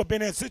around. If she would have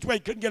been in a situation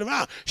she couldn't get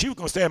around, she was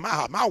going to stay in my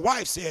house. My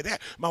wife said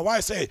that. My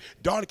wife said,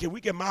 daughter, can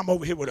we get mama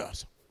over here with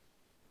us?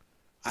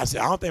 I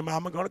said, I don't think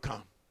mama going to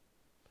come.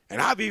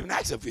 And I've even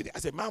asked her for that. I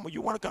said, Mama,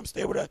 you want to come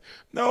stay with us?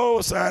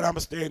 No, son, I'm going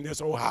to stay in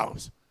this old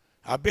house.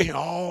 I've been here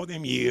all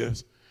them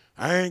years.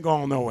 I ain't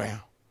going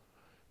nowhere.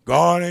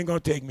 God ain't going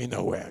to take me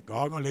nowhere.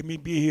 God going to let me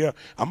be here.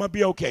 I'm going to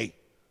be okay.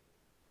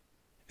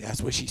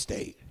 That's where she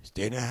stayed.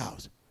 Stayed in the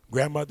house.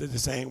 Grandmother the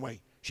same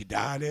way. You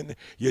died in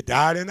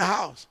the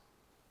house.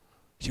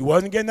 She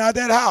wasn't getting out of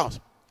that house.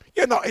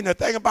 You know, and the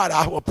thing about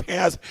our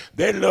parents,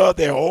 they loved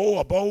their old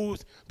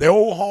abodes, their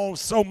old homes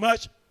so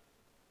much,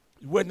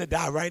 you wouldn't have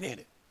died right in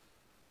it.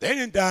 They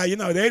didn't die, you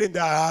know, they didn't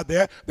die out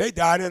there. They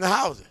died in the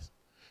houses.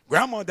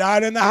 Grandma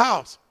died in the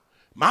house.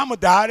 Mama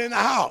died in the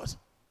house.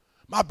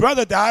 My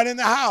brother died in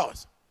the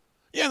house.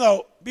 You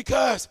know,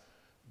 because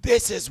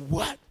this is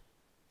what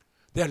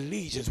their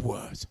allegiance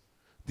was.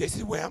 This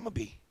is where I'm going to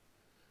be.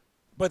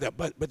 But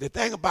the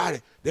thing about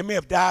it, they may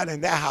have died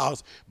in that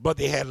house, but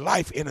they had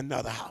life in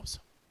another house.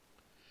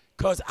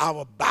 Because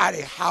our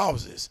body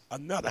houses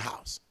another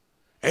house.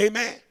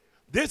 Amen.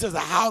 This is a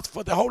house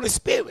for the Holy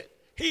Spirit.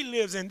 He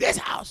lives in this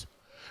house.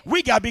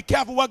 We got to be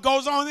careful what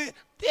goes on in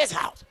this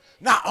house.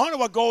 Not only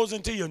what goes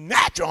into your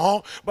natural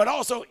home, but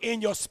also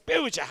in your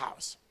spiritual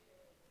house.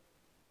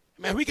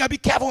 Man, we got to be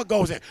careful what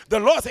goes in. The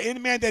Lord said, any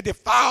man that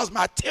defiles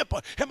my temple,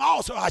 him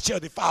also I shall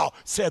defile,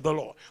 said the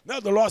Lord. Now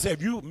the Lord said,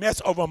 if you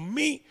mess over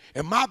me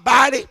and my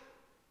body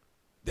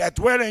that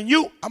dwell in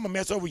you, I'm going to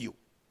mess over you.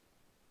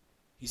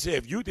 He said,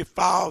 if you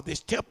defile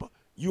this temple,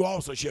 you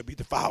also shall be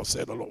defiled,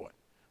 said the Lord.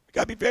 We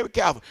got to be very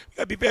careful. We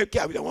got to be very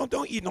careful.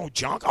 Don't eat no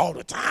junk all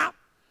the time.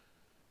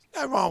 There's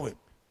nothing wrong with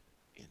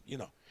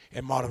it,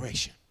 in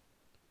moderation.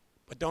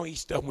 But don't eat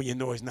stuff when you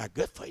know it's not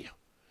good for you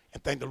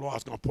and think the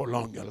Lord's going to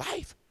prolong your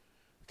life.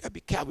 We got to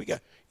be careful. We got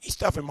to eat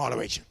stuff in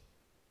moderation.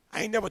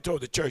 I ain't never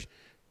told the church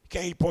you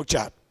can't eat pork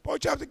chop.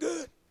 Pork chops are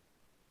good.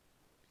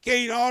 You can't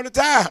eat it all the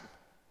time.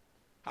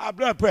 High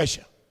blood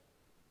pressure.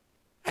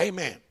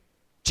 Amen.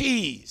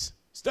 Cheese,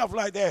 stuff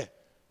like that.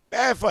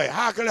 Bad for you.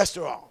 High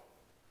cholesterol.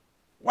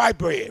 White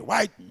bread,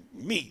 white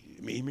meat,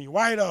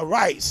 white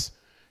rice,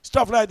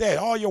 stuff like that.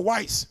 All your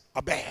whites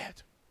are bad.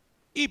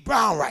 Eat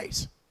brown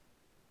rice.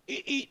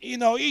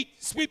 Eat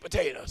sweet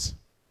potatoes.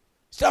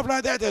 Stuff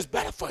like that that's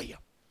better for you.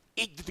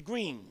 Eat the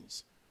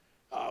greens,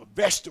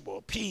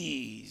 vegetable,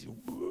 peas,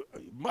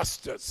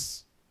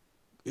 mustards,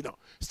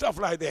 stuff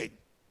like that.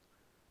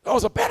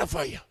 Those are better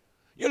for you.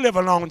 You live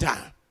a long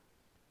time.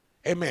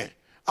 Amen.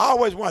 I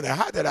always wonder,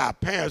 how did our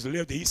parents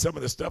live to eat some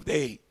of the stuff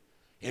they ate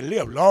and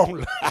live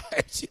long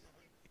lives?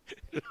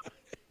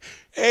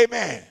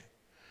 Amen.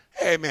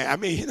 Amen.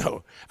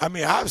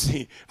 I've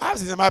seen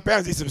my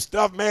parents eat some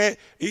stuff, man.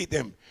 Eat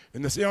them.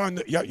 And y'all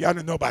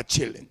don't know about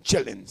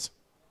chillings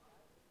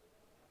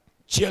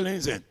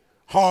and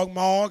hog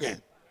mog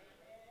and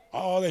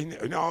all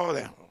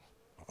that.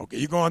 Okay,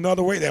 you going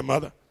another way there,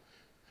 mother.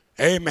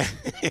 Amen.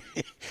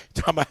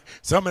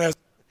 Some of that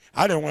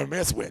I didn't want to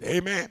mess with.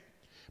 Amen.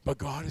 But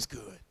God is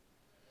good.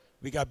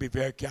 We got to be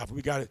very careful.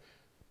 We got to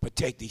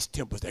protect these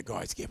temples that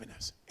God's given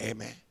us.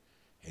 Amen.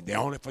 And they're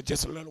only for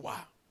just a little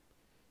while.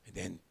 And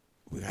then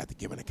we have to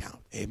give an account.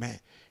 Amen.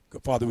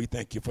 Good Father, we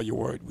thank you for your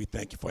word. We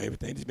thank you for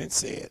everything that's been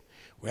said.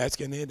 We're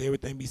asking that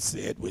everything be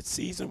said with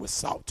season, with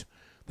salt,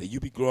 that you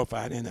be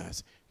glorified in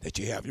us, that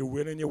you have your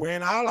will and your way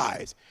in our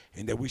lives,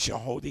 and that we shall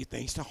hold these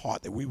things to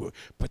heart, that we will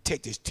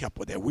protect this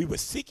temple, that we will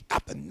seek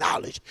after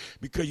knowledge,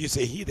 because you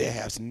say he that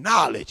has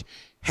knowledge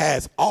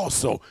has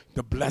also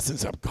the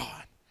blessings of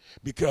God,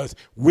 because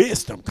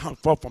wisdom comes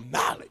forth from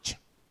knowledge,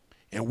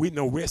 and we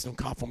know wisdom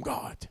comes from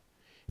God.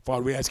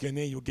 Father, we ask you, and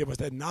then you'll give us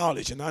that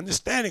knowledge and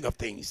understanding of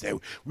things, that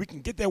we can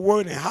get that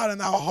word and hide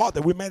in our heart,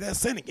 that we may not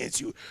sin against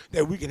you,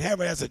 that we can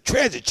have it as a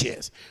treasure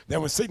chest, that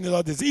when sickness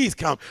or disease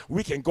come,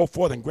 we can go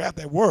forth and grab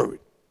that word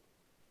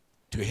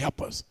to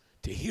help us,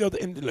 to heal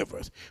and deliver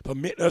us.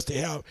 Permit us to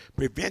have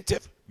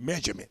preventive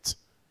measurements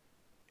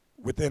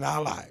within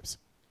our lives,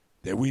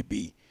 that we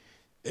be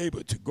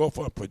able to go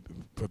for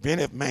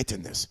preventive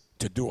maintenance,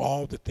 to do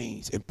all the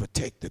things and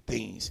protect the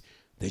things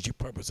that you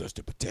purpose us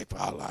to protect for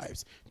our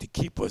lives, to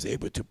keep us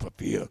able to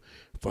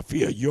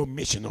fulfill your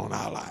mission on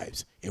our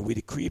lives. And we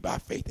decree by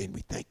faith, and we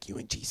thank you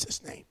in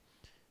Jesus' name.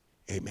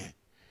 Amen.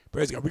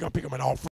 Praise God. We're going to pick up an offering.